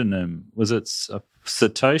pseudonym. Was it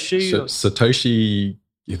Satoshi? Satoshi,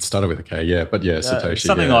 it started with a K, but Satoshi.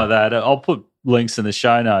 Something like that. I'll put links in the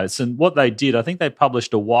show notes. And what they did, I think they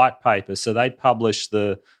published a white paper. So they published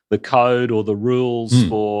the code or the rules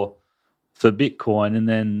for Bitcoin, and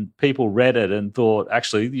then people read it and thought,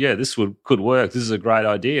 actually, this could work. This is a great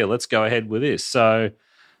idea. Let's go ahead with this. So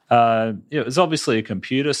it was obviously a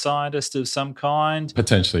computer scientist of some kind.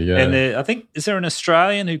 Potentially, yeah. And I think, is there an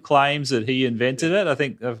Australian who claims that he invented it? I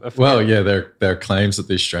think. There are claims that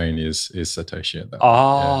the Australian is Satoshi at that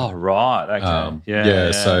point. Right.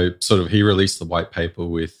 Okay. So sort of he released the white paper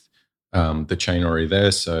with the chain already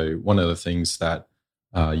there. So one of the things that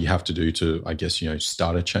you have to do to, I guess,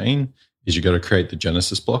 start a chain is you got to create the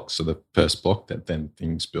Genesis block. So the first block that then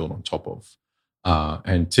things build on top of.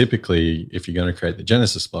 And typically, if you're going to create the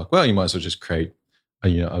Genesis block, you might as well just create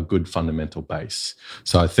a good fundamental base.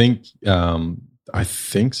 So I think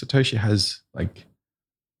Satoshi has like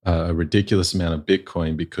a ridiculous amount of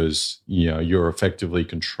Bitcoin because you're effectively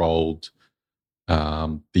controlled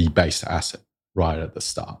the base asset right at the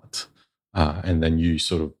start, and then you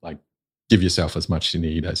sort of like give yourself as much as you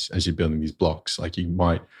need as you're building these blocks. Like you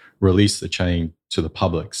might release the chain to the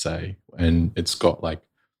public, say, and it's got like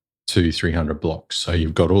 200-300 blocks. So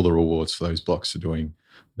you've got all the rewards for those blocks for doing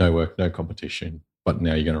no work, no competition, but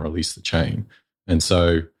now you're going to release the chain. And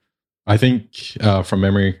so I think from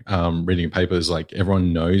memory, reading papers, like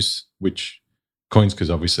everyone knows which coins,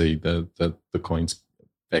 because obviously the coins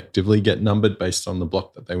effectively get numbered based on the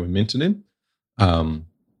block that they were minted in. And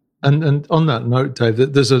on that note,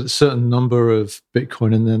 Dave, there's a certain number of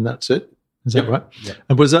Bitcoin and then that's it? Is that right? Yep.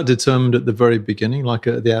 And was that determined at the very beginning, like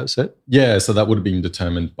at the outset? Yeah, so that would have been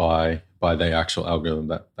determined by the actual algorithm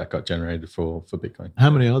that got generated for Bitcoin. How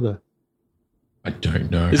many are there? I don't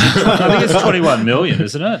know. I think it's 21 million,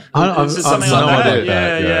 isn't it? Is it something like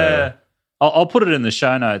that? Yeah. I'll put it in the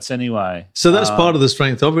show notes anyway. So that's part of the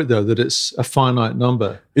strength of it, though, that it's a finite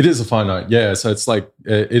number. It is a finite, yeah. So it's like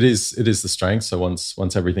it is the strength. So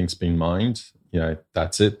once everything's been mined,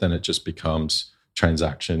 that's it. Then it just becomes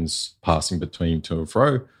transactions passing between to and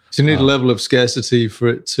fro. So you need a level of scarcity for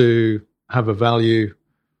it to have a value.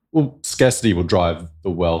 Well, scarcity will drive the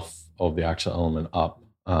wealth of the actual element up,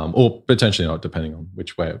 or potentially not, depending on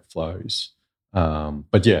which way it flows.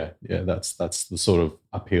 But yeah, that's the sort of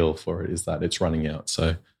appeal for it, is that it's running out.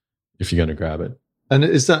 So if you're going to grab it, and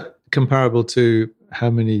is that comparable to how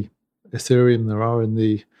many Ethereum there are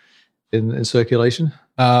in circulation?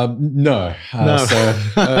 No. So,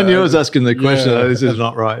 I knew I was asking the question. Yeah. This is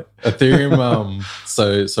not right. Ethereum.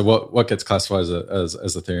 So what gets classified as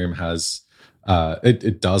Ethereum has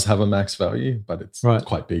it does have a max value, but it's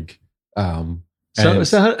quite big. So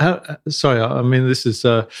how, sorry, I mean, this is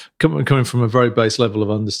coming from a very base level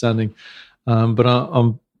of understanding, but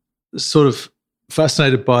I'm sort of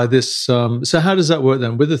fascinated by this. So how does that work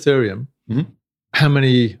then with Ethereum? Mm-hmm. How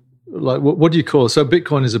many, like, what do you call? So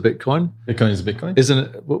Bitcoin is a Bitcoin? Bitcoin is a Bitcoin. Isn't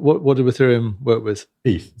it? What do Ethereum work with?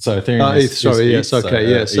 ETH. So Ethereum is ETH. Sorry, yes, okay,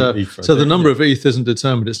 yeah. So the number of ETH isn't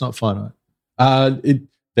determined. It's not finite.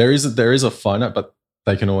 There is a finite, but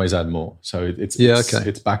they can always add more. So it's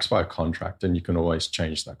backed by a contract, and you can always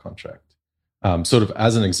change that contract. Sort of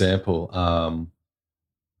as an example,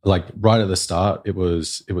 like right at the start, it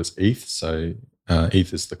was ETH. So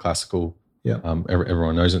ETH is the classical. Yeah.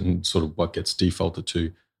 Everyone knows it, and sort of what gets defaulted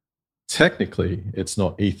to. Technically, it's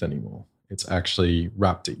not ETH anymore. It's actually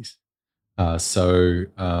wrapped ETH. So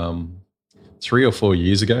 3 or 4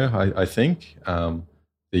 years ago, I think.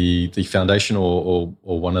 The foundation or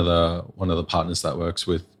one of the partners that works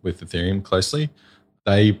with Ethereum closely,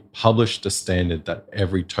 they published a standard that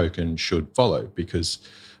every token should follow, because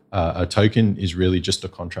a token is really just a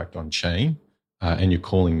contract on chain, and you're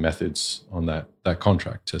calling methods on that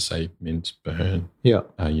contract to say mint, burn. Yeah.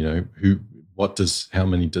 How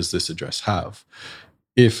many does this address have?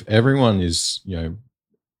 If everyone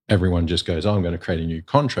everyone just goes, I'm going to create a new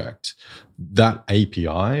contract, that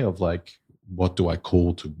API of like, what do I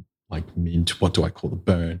call to like mint? What do I call the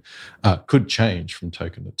burn? Could change from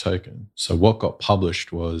token to token. So what got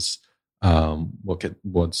published was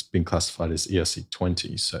what's been classified as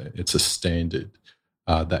ERC20. So it's a standard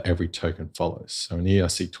that every token follows. So an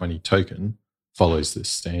ERC20 token follows this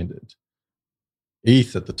standard.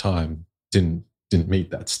 ETH at the time didn't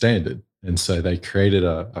meet that standard, and so they created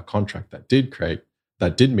a contract that did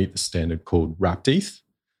meet the standard called wrapped ETH,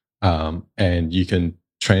 and you can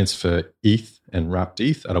transfer ETH and wrapped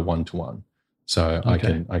ETH at a 1-to-1. So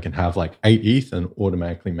okay. I can have like 8 ETH and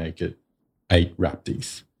automatically make it 8 wrapped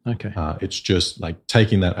ETH. Okay. It's just like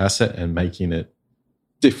taking that asset and making it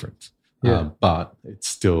different. Yeah. But it's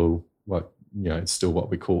still what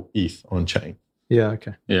we call ETH on chain. Yeah.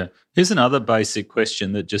 Okay. Yeah. Here's another basic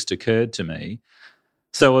question that just occurred to me.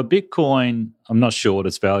 So a Bitcoin, I'm not sure what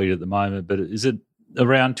it's valued at the moment, but is it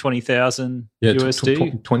around 20,000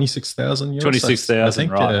 USD? 26,000 US. 26,000,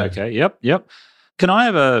 right. Okay. Yep. Can I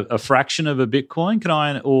have a fraction of a Bitcoin?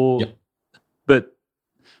 Yep. But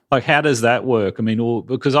like, how does that work? I mean,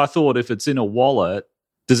 because I thought if it's in a wallet,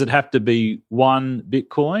 does it have to be one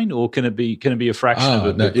Bitcoin, or can it be a fraction of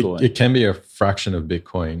a Bitcoin? It can be a fraction of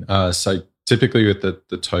Bitcoin. So typically with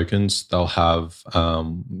the tokens, they'll have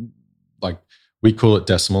like, we call it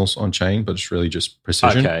decimals on chain, but it's really just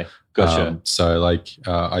precision. Okay, gotcha. So like,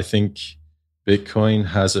 I think Bitcoin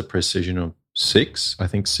has a precision of 6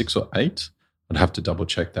 or 8. I'd have to double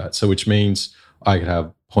check that. So which means I could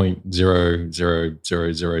have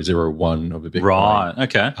 0.000001 of a Bitcoin. Right.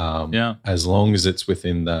 Okay. Yeah. As long as it's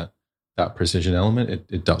within that precision element,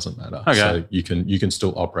 it doesn't matter. Okay. So you can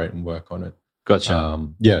still operate and work on it. Gotcha.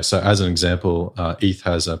 So as an example, ETH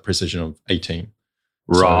has a precision of 18.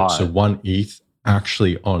 Right. So 1 ETH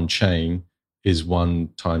actually on chain is 1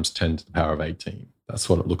 times 10 to the power of 18. That's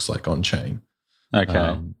what it looks like on chain.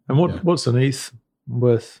 Okay. And what's an ETH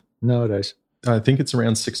worth nowadays? I think it's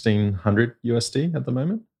around 1,600 USD at the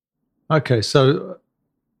moment. Okay, so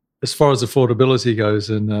as far as affordability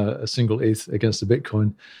goes, and a single ETH against a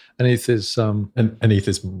Bitcoin, an ETH is an ETH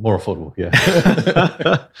is more affordable. Yeah.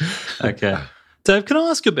 Okay, Dave, can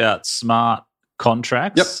I ask about smart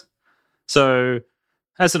contracts? Yep. So,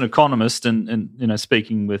 as an economist, and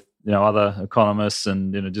speaking with other economists,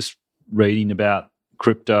 and just reading about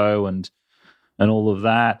crypto and all of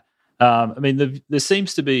that. I mean, there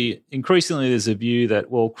seems to be increasingly there's a view that,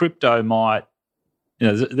 well, crypto might,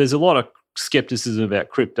 there's a lot of skepticism about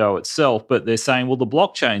crypto itself, but they're saying, well, the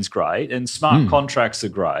blockchain's great and smart contracts are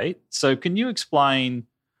great. So can you explain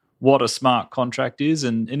what a smart contract is?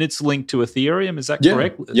 And it's linked to Ethereum, is that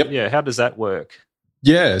correct? Yep. Yeah, how does that work?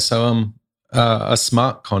 Yeah, so a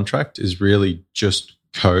smart contract is really just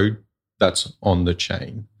code that's on the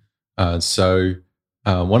chain. So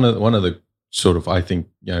one of the sort of, I think,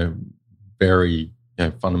 very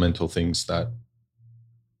fundamental things that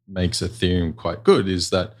makes Ethereum quite good is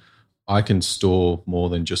that I can store more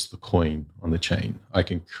than just the coin on the chain. I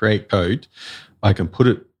can create code, I can put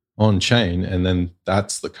it on chain, and then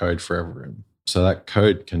that's the code for everyone. So that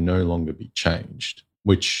code can no longer be changed,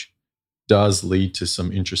 which does lead to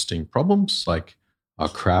some interesting problems like, oh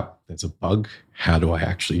crap, there's a bug. How do I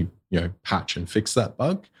actually, patch and fix that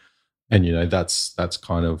bug? And, that's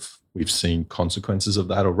kind of, we've seen consequences of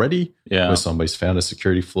that already, where somebody's found a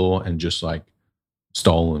security flaw and just like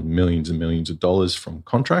stolen millions and millions of dollars from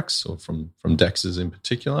contracts or from DEXs in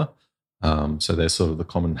particular. So they're sort of the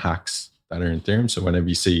common hacks that are in Ethereum. So whenever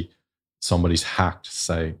you see somebody's hacked,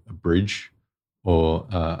 say, a bridge or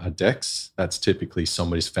a DEX, that's typically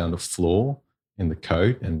somebody's found a flaw in the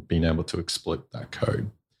code and been able to exploit that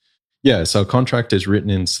code. Yeah, so a contract is written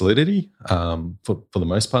in Solidity for the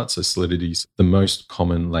most part. So Solidity is the most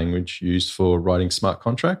common language used for writing smart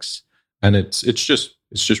contracts, and it's just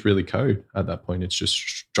really code at that point. It's just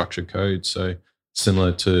structured code. So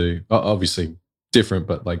similar to, obviously different,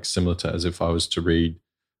 but like similar to as if I was to read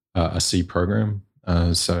a C program,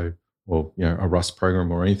 or a Rust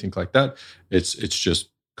program or anything like that. It's just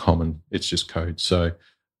common. It's just code. So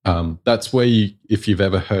that's where if you've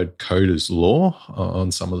ever heard coder's law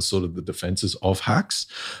on some of the sort of the defenses of hacks,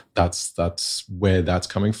 that's where that's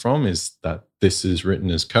coming from, is that this is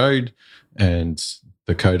written as code and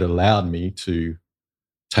the code allowed me to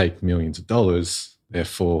take millions of dollars.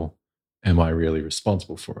 Therefore, am I really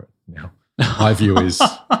responsible for it? Now, my view is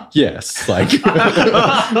yes. Like you're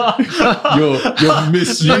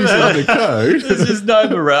misusing the code. There's just no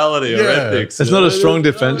morality or ethics. It's not a strong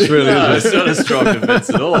defense, really. No, it's not a strong defense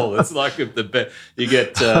at all. It's like if you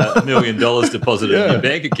get $1 million deposited in your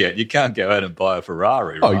bank account, you can't go out and buy a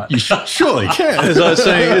Ferrari, right? Oh, you surely can. As I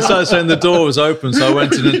was saying, the door was open, so I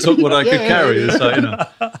went in and took what I could carry.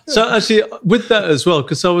 So actually, with that as well,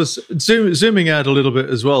 because I was zooming out a little bit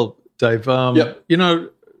as well, Dave.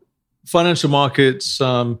 Financial markets,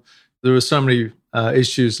 there are so many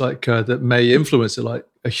issues like that may influence it, like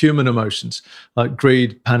human emotions, like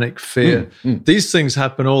greed, panic, fear. These things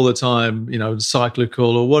happen all the time,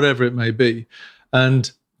 cyclical or whatever it may be.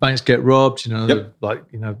 And banks get robbed,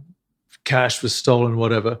 cash was stolen,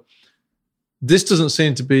 whatever. This doesn't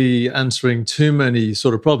seem to be answering too many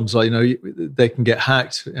sort of problems. Like, they can get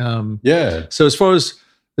hacked. So as far as,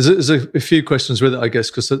 there's a few questions with it, I guess,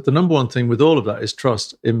 because the number one thing with all of that is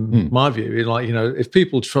trust, in my view. If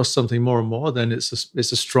people trust something more and more, then it's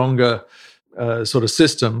a stronger sort of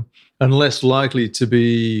system and less likely to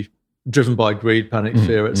be driven by greed, panic,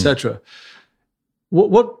 fear, etc.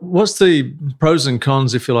 What's the pros and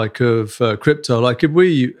cons, if you like, of crypto? Like, if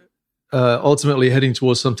we ultimately heading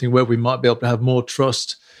towards something where we might be able to have more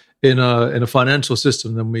trust in a financial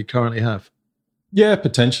system than we currently have? Yeah,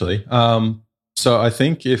 potentially. So I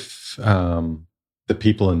think if the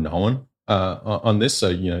people are known on this, so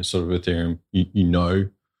sort of Ethereum,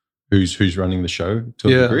 who's running the show to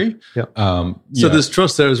a degree. Yeah. So there's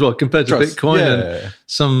trust there as well compared to Bitcoin, and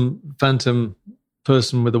some phantom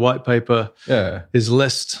person with a white paper is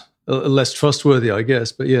less trustworthy, I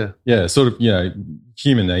guess. But sort of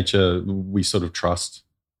human nature. We sort of trust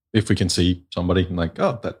if we can see somebody and like,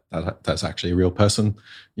 oh, that's actually a real person,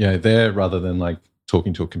 there, rather than like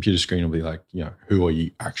talking to a computer screen, will be like, who are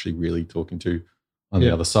you actually really talking to on the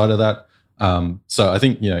other side of that? So I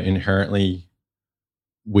think, inherently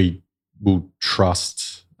we will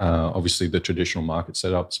trust, obviously, the traditional market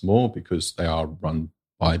setups more because they are run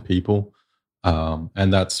by people.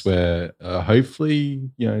 And that's where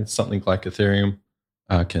hopefully, something like Ethereum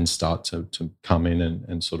can start to come in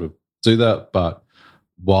and sort of do that. But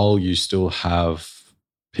while you still have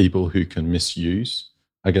people who can misuse,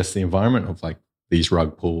 I guess, the environment of like these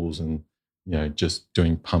rug pulls and, just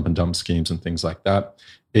doing pump and dump schemes and things like that,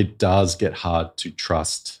 it does get hard to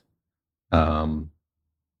trust,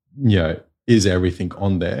 is everything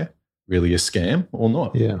on there really a scam or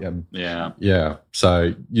not? Yeah.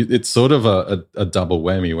 So it's sort of a double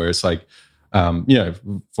whammy where it's like,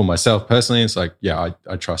 for myself personally, it's like, I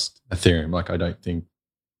trust Ethereum. Like, I don't think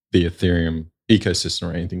the Ethereum ecosystem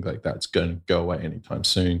or anything like that's going to go away anytime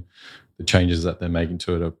soon. The changes that they're making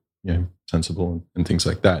to it are, sensible and things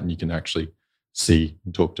like that. And you can actually see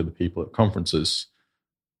and talk to the people at conferences.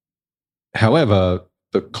 However,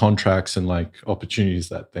 the contracts and like opportunities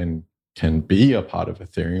that then can be a part of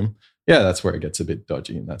Ethereum, that's where it gets a bit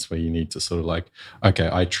dodgy. And that's where you need to sort of like, okay,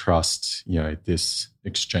 I trust, this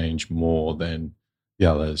exchange more than the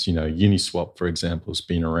others. Uniswap, for example, has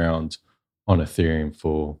been around on Ethereum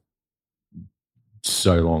for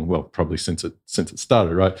so long, well, probably since it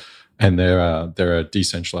started, right? And they're a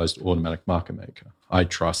decentralized automatic market maker. I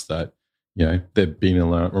trust that, they've been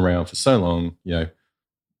around for so long,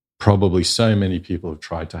 probably so many people have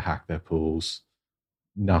tried to hack their pools.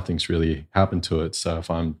 Nothing's really happened to it. So if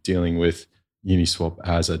I'm dealing with Uniswap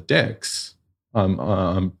as a DEX,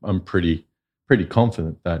 I'm pretty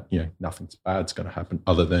confident that nothing's bad's going to happen,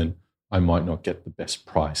 other than I might not get the best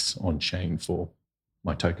price on chain for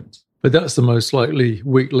my tokens. But that's the most likely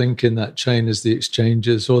weak link in that chain, is the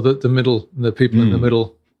exchanges, or the people in the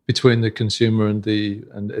middle between the consumer and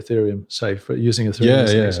Ethereum, say, for using Ethereum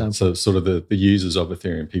as an example. So sort of the users of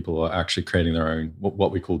Ethereum, people are actually creating their own,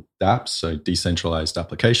 what we call dApps, so decentralized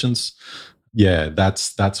applications. Yeah,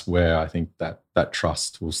 that's where I think that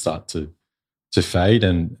trust will start to fade.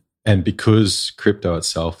 And because crypto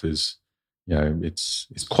itself is,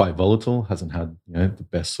 it's quite volatile, hasn't had, the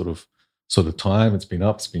best sort of time. It's been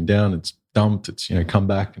up, it's been down, it's dumped, it's, come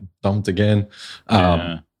back and dumped again.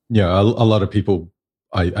 A lot of people,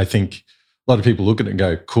 I think a lot of people look at it and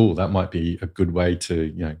go, cool, that might be a good way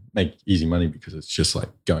to, make easy money, because it's just like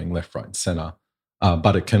going left, right, and center.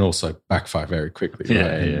 But it can also backfire very quickly.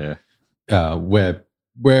 Yeah, right?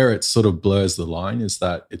 Where it sort of blurs the line is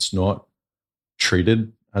that it's not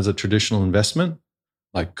treated as a traditional investment,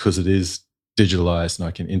 like, because it is digitalized and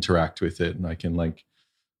I can interact with it and I can like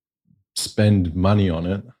spend money on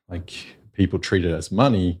it. Like, people treat it as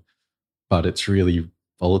money, but it's really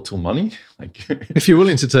volatile money. Like, if you're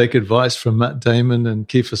willing to take advice from Matt Damon and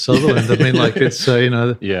Kiefer Sutherland, I mean, like, it's they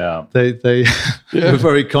were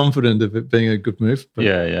very confident of it being a good move. But.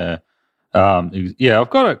 I've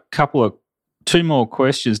got two more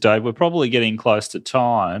questions, Dave. We're probably getting close to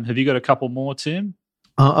time. Have you got a couple more, Tim?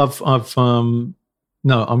 No,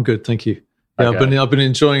 I'm good, thank you. Yeah, okay. I've been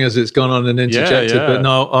enjoying as it's gone on and interjected, but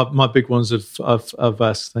no, my big ones I've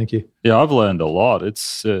asked. Thank you. Yeah, I've learned a lot.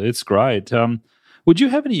 It's great. Would you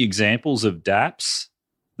have any examples of dApps?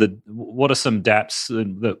 What are some dApps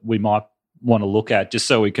that we might want to look at, just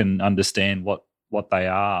so we can understand what they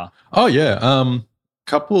are? Oh yeah,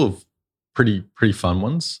 couple of pretty fun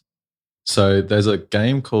ones. So there's a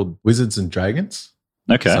game called Wizards and Dragons.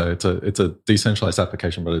 Okay. So it's a decentralized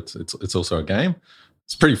application, but it's also a game.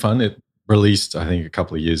 It's pretty fun. It released, I think, a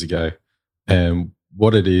couple of years ago. And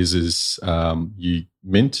what it is you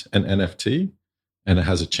mint an NFT, and it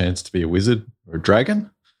has a chance to be a wizard or a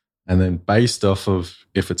dragon. And then based off of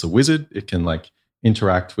if it's a wizard, it can like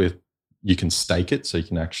interact with, you can stake it. So you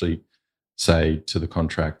can actually say to the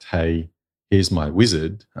contract, hey, here's my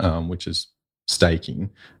wizard, which is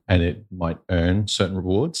staking, and it might earn certain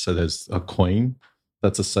rewards. So there's a coin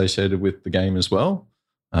that's associated with the game as well.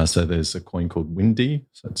 So there's a coin called Windy.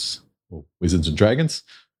 So it's Wizards and Dragons.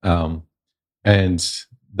 And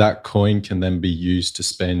that coin can then be used to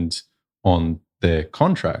spend on their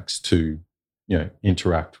contracts to,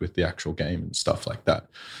 interact with the actual game and stuff like that.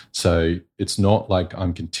 So it's not like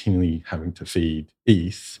I'm continually having to feed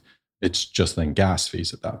ETH. It's just then gas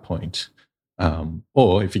fees at that point.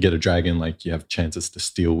 Or if you get a dragon, like, you have chances to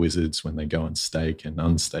steal wizards when they go and stake and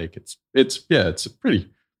unstake. It's a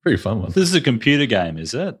pretty fun one. This is a computer game,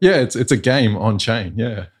 is it? Yeah, it's a game on chain.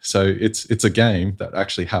 Yeah, so it's a game that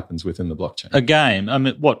actually happens within the blockchain. A game? I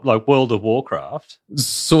mean, what, like World of Warcraft?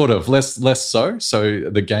 Sort of, less so. So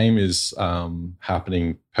the game is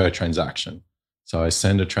happening per transaction. So I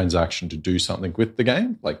send a transaction to do something with the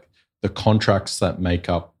game, like the contracts that make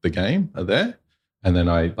up the game are there, and then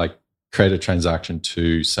I like create a transaction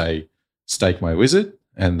to, say, stake my wizard,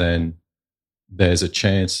 and then there's a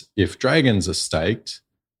chance, if dragons are staked,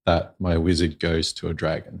 that my wizard goes to a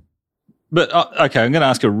dragon. But, okay, I'm going to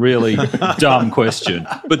ask a really dumb question.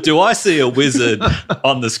 But do I see a wizard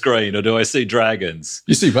on the screen, or do I see dragons?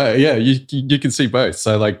 You see both. Yeah, you can see both.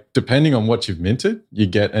 So, like, depending on what you've minted, you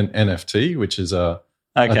get an NFT, which is a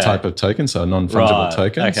type of token, so a non-fungible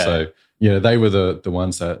token. Okay. So, they were the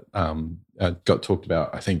ones that got talked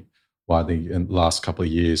about, I think, widely in the last couple of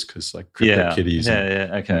years, because like CryptoKitties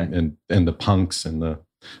and the punks and the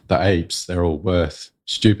apes, they're all worth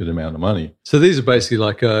stupid amount of money. So these are basically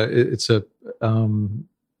like in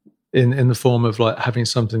the form of like having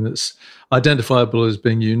something that's identifiable as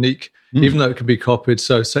being unique, even though it can be copied.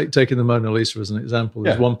 So taking the Mona Lisa as an example,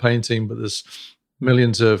 there's one painting, but there's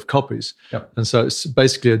millions of copies. Yep. And so it's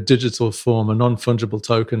basically a digital form, a non-fungible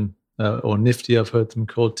token, or Nifty, I've heard them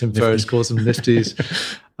called. Tim Ferriss calls them Nifties.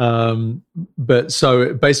 But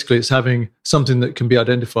so basically it's having something that can be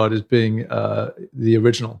identified as being the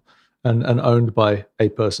original and owned by a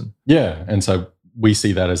person. Yeah. And so we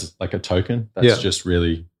see that as like a token. That's just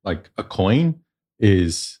really like a coin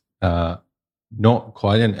is not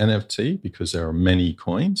quite an NFT because there are many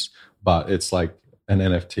coins, but it's like an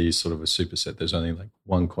NFT is sort of a superset. There's only like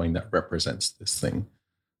one coin that represents this thing.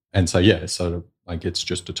 And so, it's sort of like it's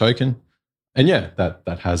just a token. And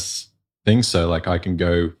that has things. So like I can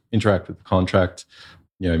go interact with the contract,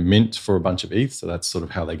 mint for a bunch of ETH. So that's sort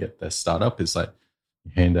of how they get their startup is like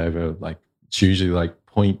you hand over like it's usually like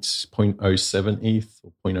 0.07 ETH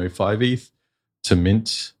or 0.05 ETH to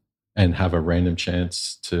mint and have a random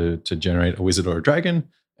chance to generate a wizard or a dragon.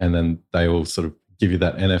 And then they will sort of give you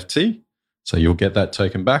that NFT. So you'll get that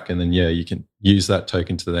token back. And then, you can use that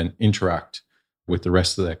token to then interact with the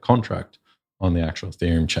rest of their contract on the actual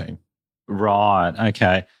Ethereum chain. Right.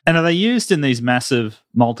 Okay. And are they used in these massive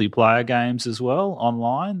multiplayer games as well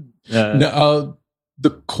online? No, the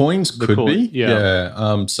coins could be.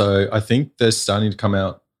 Yeah. So I think they're starting to come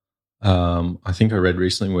out. I think I read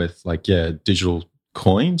recently with digital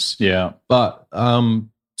coins. Yeah. But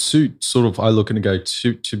to sort of, I look and go,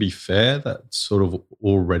 to be fair, that sort of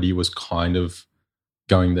already was kind of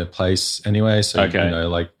going their place anyway. So,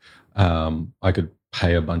 I could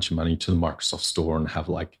pay a bunch of money to the Microsoft Store and have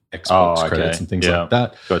like Xbox credits and things like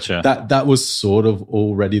that. Gotcha. That was sort of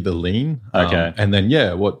already the lean. Okay. And then,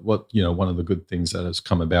 what one of the good things that has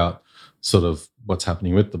come about sort of what's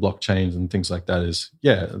happening with the blockchains and things like that is,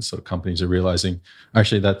 sort of companies are realizing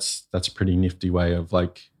actually that's a pretty nifty way of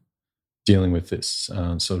like dealing with this,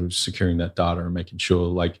 sort of securing that data and making sure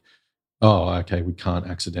like, we can't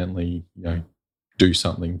accidentally, do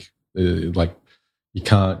something like you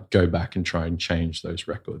can't go back and try and change those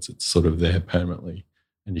records. It's sort of there permanently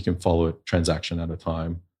and you can follow it transaction at a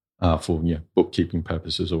time for bookkeeping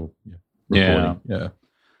purposes or reporting. Yeah.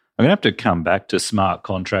 I'm going to have to come back to smart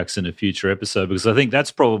contracts in a future episode because I think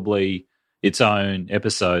that's probably its own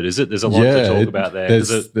episode, is it? There's a lot to talk about there.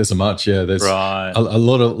 There's a much, There's right. a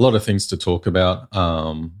lot of things to talk about,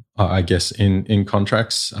 I guess, in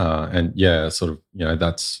contracts. And sort of,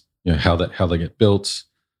 that's, how they get built,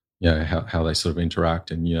 how they sort of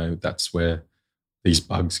interact. And, that's where these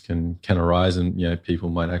bugs can arise and, people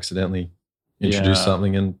might accidentally introduce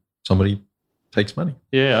something and somebody takes money.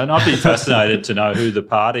 Yeah, and I'd be fascinated to know who the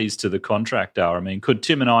parties to the contract are. I mean, could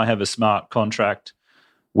Tim and I have a smart contract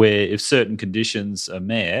where if certain conditions are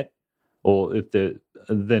met or if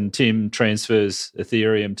then Tim transfers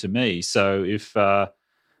Ethereum to me? So if,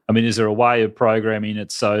 is there a way of programming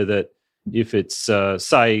it so that if it's,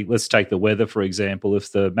 say, let's take the weather, for example,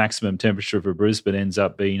 if the maximum temperature for Brisbane ends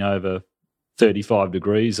up being over 35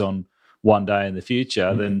 degrees on one day in the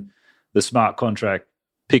future, then the smart contract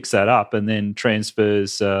picks that up and then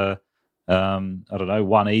transfers, 1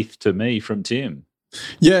 ETH to me from Tim.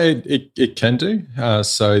 Yeah, it can do.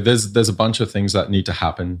 So there's a bunch of things that need to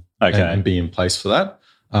happen and be in place for that.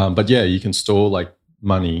 But you can store like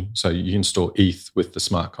money. So you can store ETH with the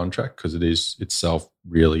smart contract because it is itself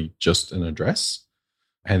really just an address.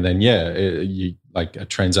 And then a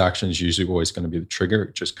transaction is usually always going to be the trigger.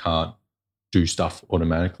 It just can't do stuff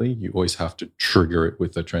automatically. You always have to trigger it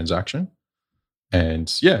with a transaction.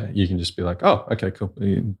 And you can just be like, oh, okay, cool.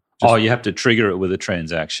 You have to trigger it with a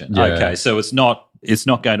transaction. Yeah. Okay, so it's not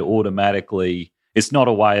going to automatically. It's not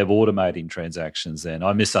a way of automating transactions. Then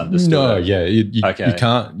I misunderstood. No, you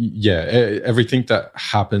can't. Yeah, everything that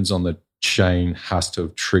happens on the chain has to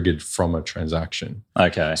have triggered from a transaction.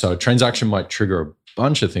 Okay, so a transaction might trigger a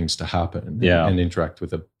bunch of things to happen. And interact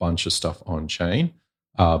with a bunch of stuff on chain.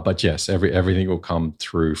 But yes, everything will come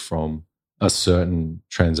through from a certain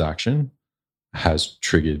transaction has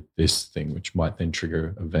triggered this thing, which might then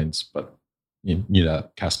trigger events, but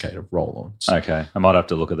cascade of roll-ons. Okay, I might have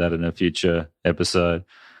to look at that in a future episode.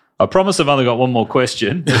 I promise I've only got one more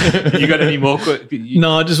question. You got any more?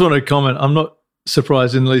 No, I just want to comment. I'm not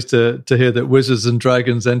surprised in the least to hear that wizards and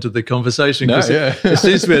dragons entered the conversation because it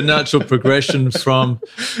seems to be a natural progression from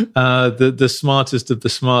the smartest of the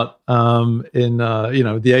smart in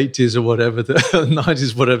the 80s or whatever, the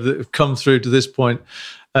 90s, whatever, that have come through to this point.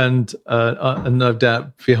 And no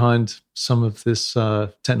doubt behind some of this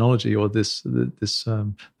technology or these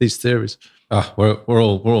theories. We're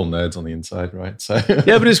all nerds on the inside, right? So but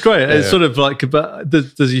it's great. It's sort of like, but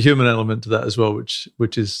there's a human element to that as well,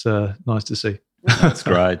 which is nice to see. That's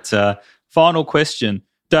great. Final question,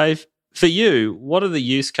 Dave. For you, what are the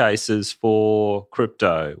use cases for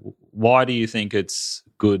crypto? Why do you think it's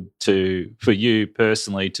good for you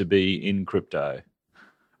personally to be in crypto?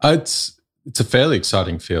 It's a fairly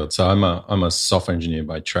exciting field. So I'm a software engineer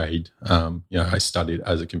by trade. I studied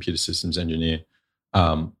as a computer systems engineer,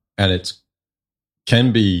 and it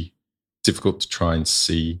can be difficult to try and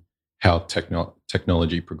see how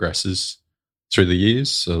technology progresses through the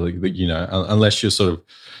years. So, unless you're sort of,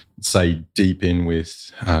 say, deep in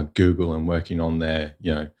with Google and working on their,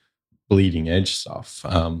 bleeding edge stuff,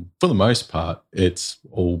 for the most part, it's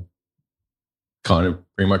all kind of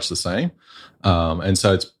pretty much the same. And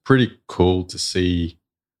so it's pretty cool to see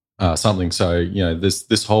something. So,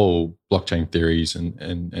 this whole blockchain theories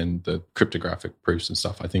and the cryptographic proofs and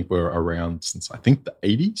stuff, I think were around since, I think, the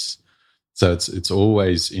 80s. So it's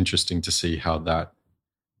always interesting to see how that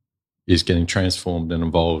is getting transformed and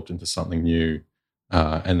evolved into something new.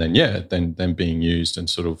 And then being used, and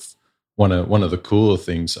sort of one of the cooler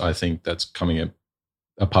things I think that's coming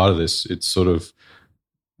a part of this, it's sort of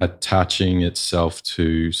attaching itself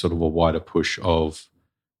to sort of a wider push of,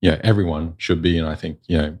 everyone should be. And I think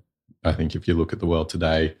if you look at the world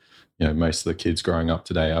today, most of the kids growing up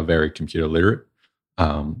today are very computer literate.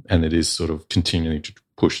 And it is sort of continuing to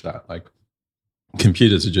push that. Like,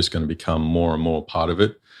 computers are just going to become more and more part of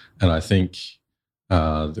it. And I think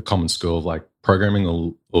the common skill of like programming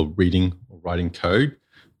or reading or writing code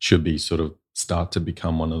should be sort of start to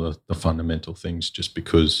become one of the fundamental things, just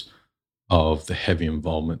because of the heavy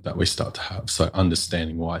involvement that we start to have. So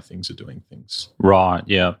understanding why things are doing things. Right,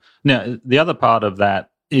 yeah. Now, the other part of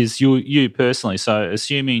that is you personally. So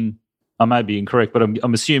assuming, I may be incorrect, but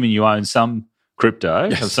I'm assuming you own some crypto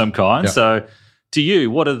of some kind. Yeah. So to you,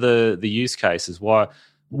 what are the use cases?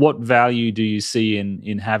 What value do you see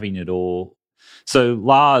in having it all? So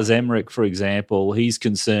Lars Emmerich, for example, he's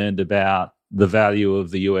concerned about the value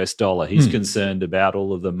of the US dollar. He's concerned about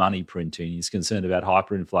all of the money printing. He's concerned about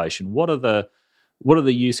hyperinflation. What are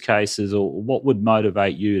the use cases, or what would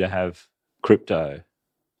motivate you to have crypto?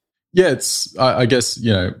 Yeah, it's I guess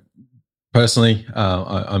personally,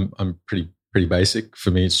 I'm pretty basic.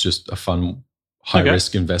 For me, it's just a fun high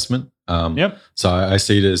risk investment. So I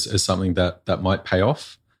see it as something that might pay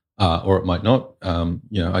off, or it might not.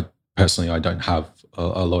 I personally don't have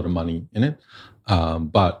a lot of money in it,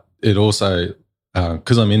 but it also,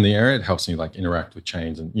 because I'm in the area, it helps me like interact with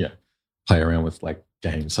chains and play around with like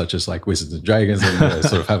games such as like Wizards and Dragons and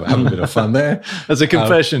sort of have a bit of fun there. As a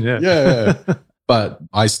confession, yeah. But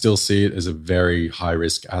I still see it as a very high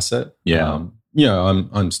risk asset. Yeah.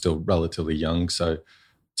 I'm still relatively young, so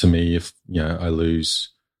to me, if I lose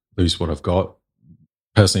what I've got,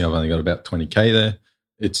 personally, I've only got about 20K there.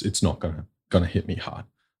 It's not gonna hit me hard.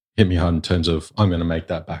 Hit me hard in terms of I'm going to make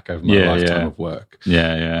that back over my lifetime of work.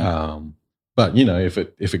 But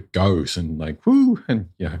if it goes and like whoo, and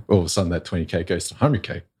all of a sudden that 20K goes to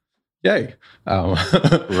 100K, yay!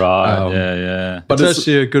 Right, But it's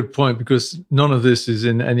actually a good point, because none of this is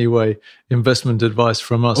in any way investment advice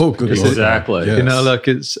from us. Oh, good, exactly. Yes. Like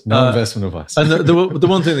it's no investment advice. And the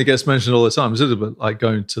one thing that gets mentioned all the time is a little bit like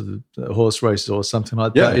going to the horse races or something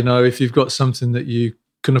like that. If you've got something that you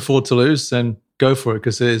can afford to lose, then go for it,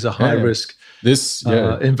 because it is a high risk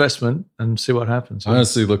investment, and see what happens. I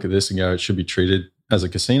honestly look at this and go, it should be treated as a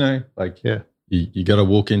casino. Like, you got to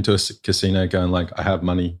walk into a casino going like, I have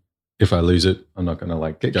money. If I lose it, I'm not going to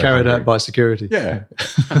like get carried out by security. Yeah.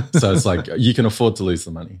 So it's like you can afford to lose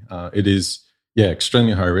the money. It is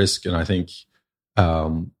extremely high risk, and I think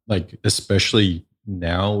like especially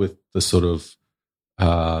now with the sort of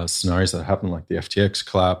scenarios that happen, like the FTX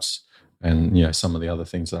collapse, and some of the other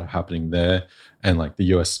things that are happening there, and like the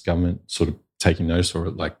US government sort of taking notice, or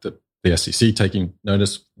like the SEC taking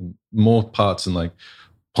notice, more parts, and like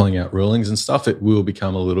pulling out rulings and stuff, it will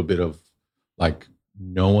become a little bit of like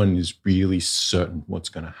no one is really certain what's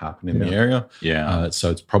going to happen in the area.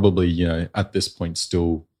 So it's probably at this point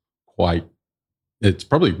still it's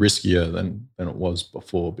probably riskier than it was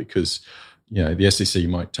before, because the SEC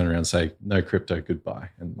might turn around and say no crypto, goodbye,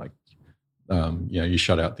 and like you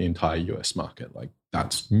shut out the entire US market. Like,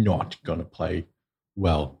 that's not going to play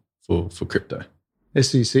well for crypto.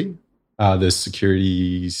 SEC? The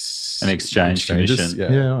Securities and Exchange Commission.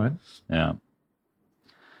 Yeah, all right. Yeah.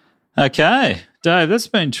 Okay, Dave, that's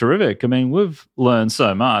been terrific. I mean, we've learned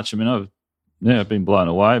so much. I mean, I've been blown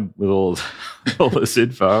away with all this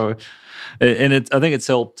info, and I think it's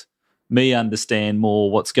helped me understand more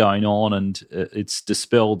what's going on, and it's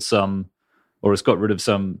dispelled some, or it's got rid of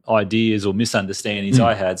some ideas or misunderstandings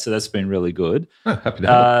I had. So that's been really good. Oh, happy to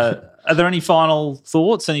help. Are there any final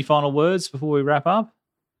thoughts, any final words before we wrap up?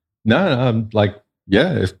 No,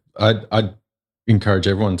 I'd encourage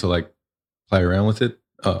everyone to like play around with it.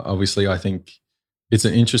 Obviously, I think It's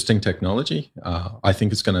an interesting technology. I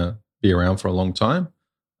think it's going to be around for a long time.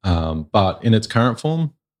 But in its current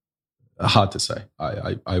form, hard to say.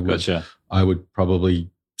 I would probably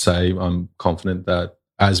say I'm confident that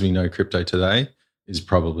as we know crypto today is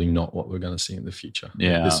probably not what we're going to see in the future.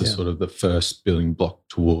 Yeah. This is sort of the first building block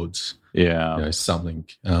towards something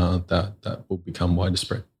that will become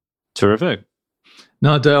widespread. Terrific.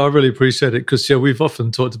 No, Dale, I really appreciate it because we've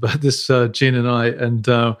often talked about this, Gene and I, and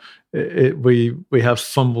we have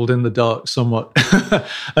fumbled in the dark somewhat,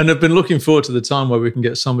 and have been looking forward to the time where we can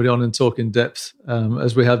get somebody on and talk in depth,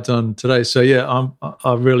 as we have done today. So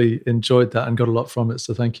I really enjoyed that and got a lot from it.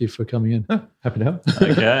 So thank you for coming in. Happy to help.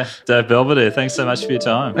 Okay, Dave Belvedere, thanks so much for your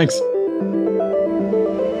time. Thanks.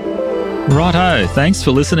 Righto, thanks for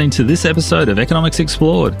listening to this episode of Economics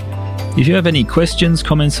Explored. If you have any questions,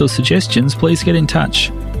 comments or suggestions, please get in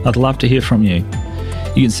touch. I'd love to hear from you.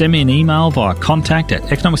 You can send me an email via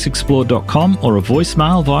contact@economicsexplored.com or a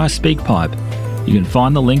voicemail via SpeakPipe. You can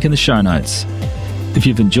find the link in the show notes. If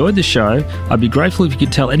you've enjoyed the show, I'd be grateful if you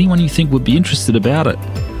could tell anyone you think would be interested about it.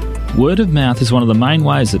 Word of mouth is one of the main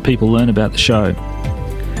ways that people learn about the show.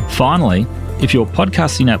 Finally, if your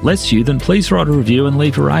podcasting app lets you, then please write a review and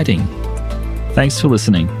leave a rating. Thanks for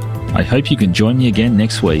listening. I hope you can join me again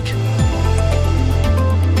next week.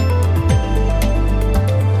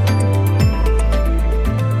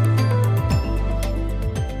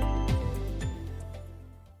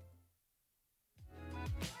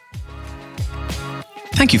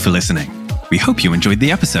 Thank you for listening. We hope you enjoyed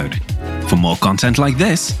the episode. For more content like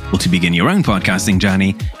this, or to begin your own podcasting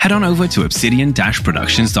journey, head on over to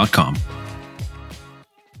obsidian-productions.com.